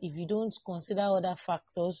learners, if you don't consider other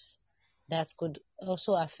factors that could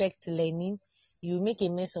also affect learning, you make a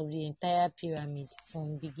mess of the entire pyramid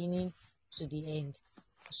from beginning to the end.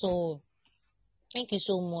 So, thank you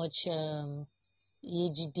so much,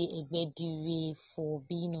 Yejide Egbediwe, for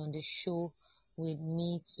being on the show with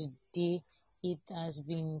me today. It has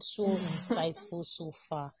been so insightful so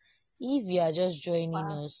far. If you are just joining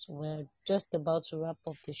us, we're just about to wrap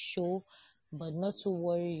up the show. But not to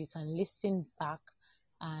worry, you can listen back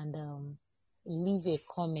and leave a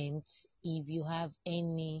comment if you have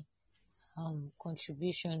any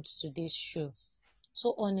contributions to this show.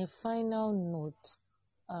 So on a final note,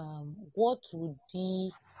 what would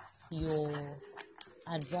be your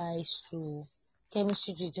advice to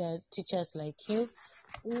chemistry teachers like you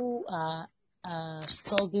who are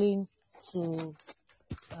struggling to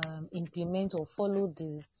implement or follow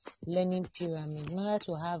the learning pyramid in order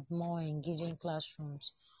to have more engaging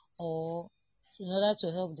classrooms, or in order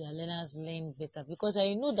to help their learners learn better? Because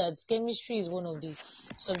I know that chemistry is one of the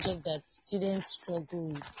subjects that students struggle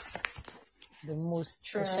with the most.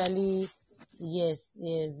 Sure. Especially, yes,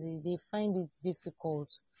 they find it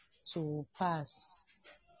difficult to pass,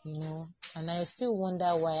 and I still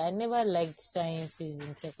wonder why. I never liked sciences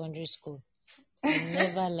in secondary school. I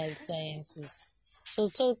never liked sciences. So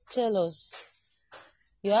tell us.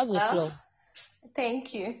 You have the floor.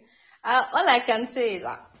 Thank you. All I can say is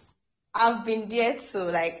I've been there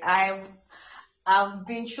too. Like I've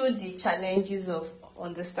been through the challenges of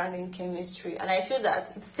understanding chemistry, and I feel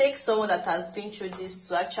that it takes someone that has been through this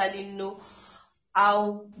to actually know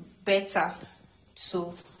how better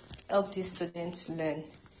to help these students learn.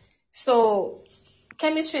 So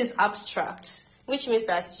chemistry is abstract, which means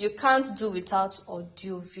that you can't do without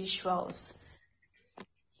audio visuals.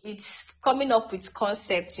 It's coming up with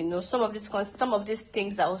concepts, some of these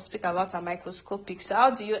things that we'll speak about are microscopic. So how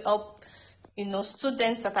do you help,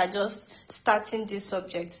 students that are just starting these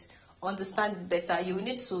subjects understand it better? You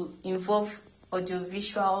need to involve audio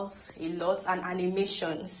visuals a lot and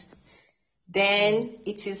animations. Then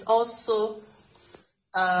it is also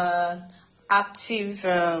active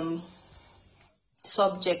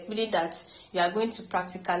subject, meaning that you are going to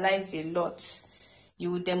practicalize a lot.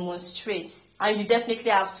 You will demonstrate, and you definitely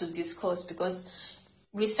have to discuss, because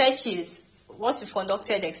research is, once you've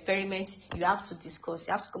conducted the experiment, you have to discuss,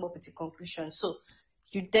 you have to come up with a conclusion. So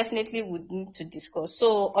you definitely would need to discuss.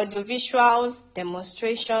 So audiovisuals,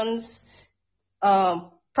 demonstrations,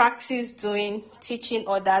 practice doing, teaching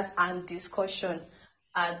others, and discussion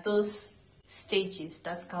are those stages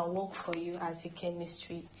that can work for you as a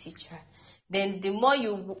chemistry teacher. Then the more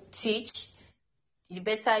you teach, the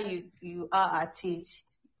better you are at it.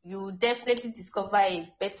 You definitely discover a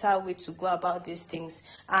better way to go about these things.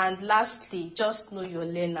 And lastly, just know your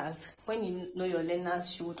learners. When you know your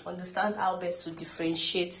learners, you would understand how best to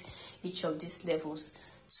differentiate each of these levels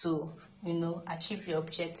to, achieve your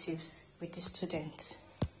objectives with the students.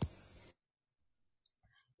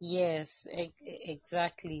 Yes,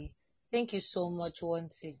 exactly. Thank you so much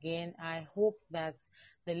once again. I hope that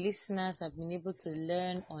the listeners have been able to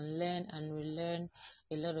learn, unlearn, and relearn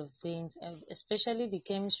a lot of things, especially the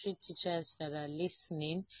chemistry teachers that are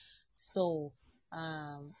listening. So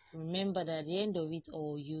remember that at the end of it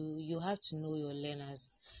all, you have to know your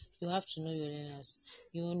learners. You have to know your learners.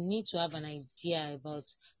 You need to have an idea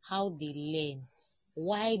about how they learn.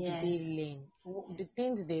 Why do they learn? The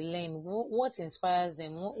things they learn, what inspires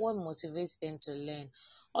them, what motivates them to learn.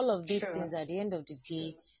 All of these things at the end of the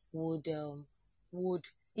day would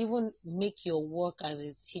even make your work as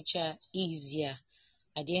a teacher easier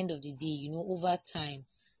at the end of the day, over time.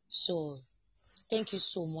 So thank you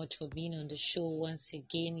so much for being on the show once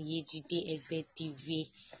again, Yejide Egbedive.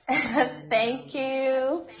 Thank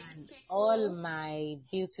you. And all my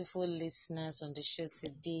beautiful listeners on the show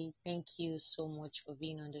today, thank you so much for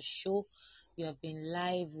being on the show. You have been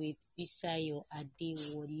live with Bisayo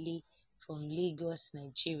Adewole from Lagos,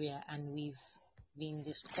 Nigeria, and we've been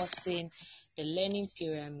discussing the learning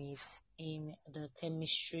pyramid in the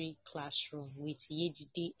chemistry classroom with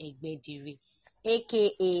Yejide Egbedive,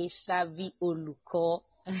 aka Savvy Oluko.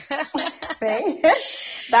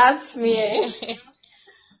 That's me.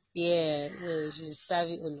 Yeah, she's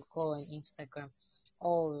Savvy Oluko on Instagram.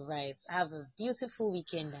 All right, have a beautiful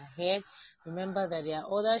weekend ahead. Remember that there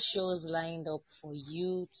are other shows lined up for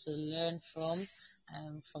you to learn from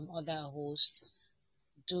other hosts.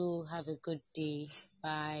 Do have a good day.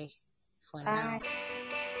 Bye for now.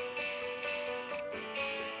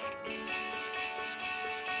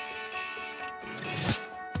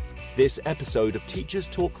 This episode of Teachers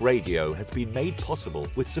Talk Radio has been made possible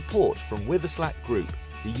with support from Witherslack Group,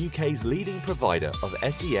 the UK's leading provider of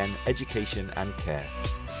SEN education and care.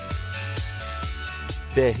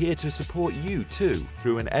 They're here to support you too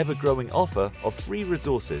through an ever-growing offer of free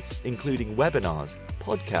resources, including webinars,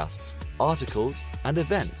 podcasts, articles, and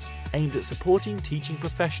events aimed at supporting teaching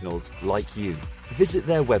professionals like you. Visit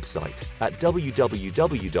their website at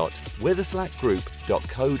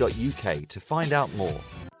www.witherslackgroup.co.uk to find out more.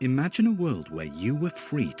 Imagine a world where you were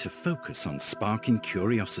free to focus on sparking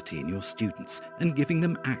curiosity in your students and giving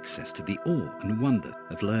them access to the awe and wonder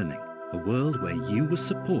of learning. A world where you were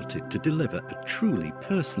supported to deliver a truly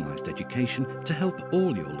personalised education to help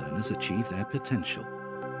all your learners achieve their potential.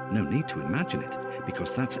 No need to imagine it,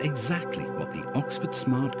 because that's exactly what the Oxford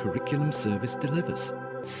Smart Curriculum Service delivers.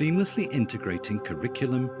 Seamlessly integrating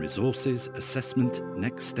curriculum, resources, assessment,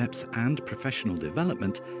 next steps and professional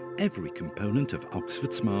development, every component of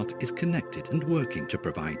Oxford Smart is connected and working to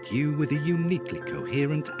provide you with a uniquely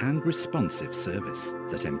coherent and responsive service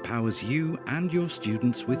that empowers you and your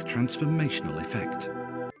students with transformational effect.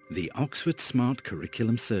 The Oxford Smart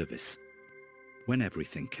Curriculum Service. When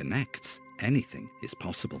everything connects, anything is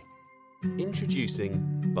possible. Introducing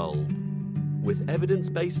Bulb. With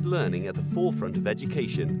evidence-based learning at the forefront of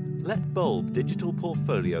education, let Bulb digital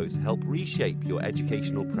portfolios help reshape your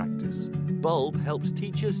educational practice. Bulb helps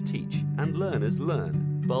teachers teach and learners learn.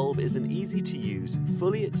 Bulb is an easy-to-use,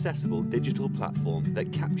 fully accessible digital platform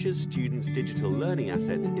that captures students' digital learning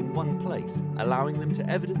assets in one place, allowing them to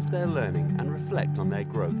evidence their learning and reflect on their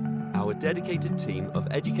growth. Our dedicated team of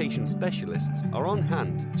education specialists are on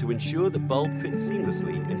hand to ensure that Bulb fits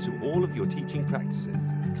seamlessly into all of your teaching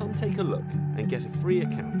practices. Come take a look and get a free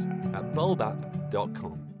account at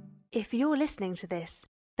bulbapp.com. If you're listening to this,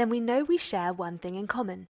 then we know we share one thing in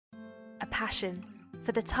common: a passion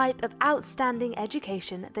for the type of outstanding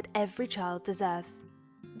education that every child deserves.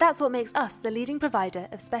 That's what makes us the leading provider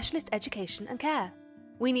of specialist education and care.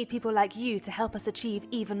 We need people like you to help us achieve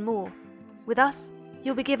even more. With us,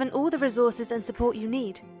 you'll be given all the resources and support you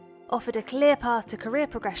need, offered a clear path to career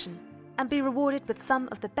progression, and be rewarded with some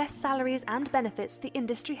of the best salaries and benefits the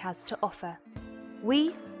industry has to offer.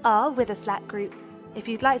 We are Witherslack Group. If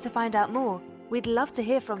you'd like to find out more, we'd love to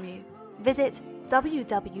hear from you. Visit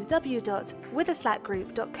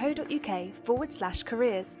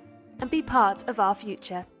www.witherslackgroup.co.uk/careers and be part of our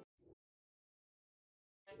future.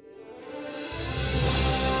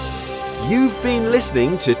 You've been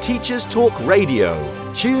listening to Teachers Talk Radio.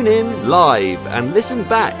 Tune in live and listen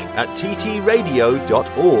back at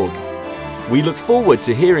ttradio.org. We look forward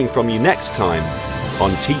to hearing from you next time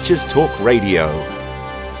on Teachers Talk Radio.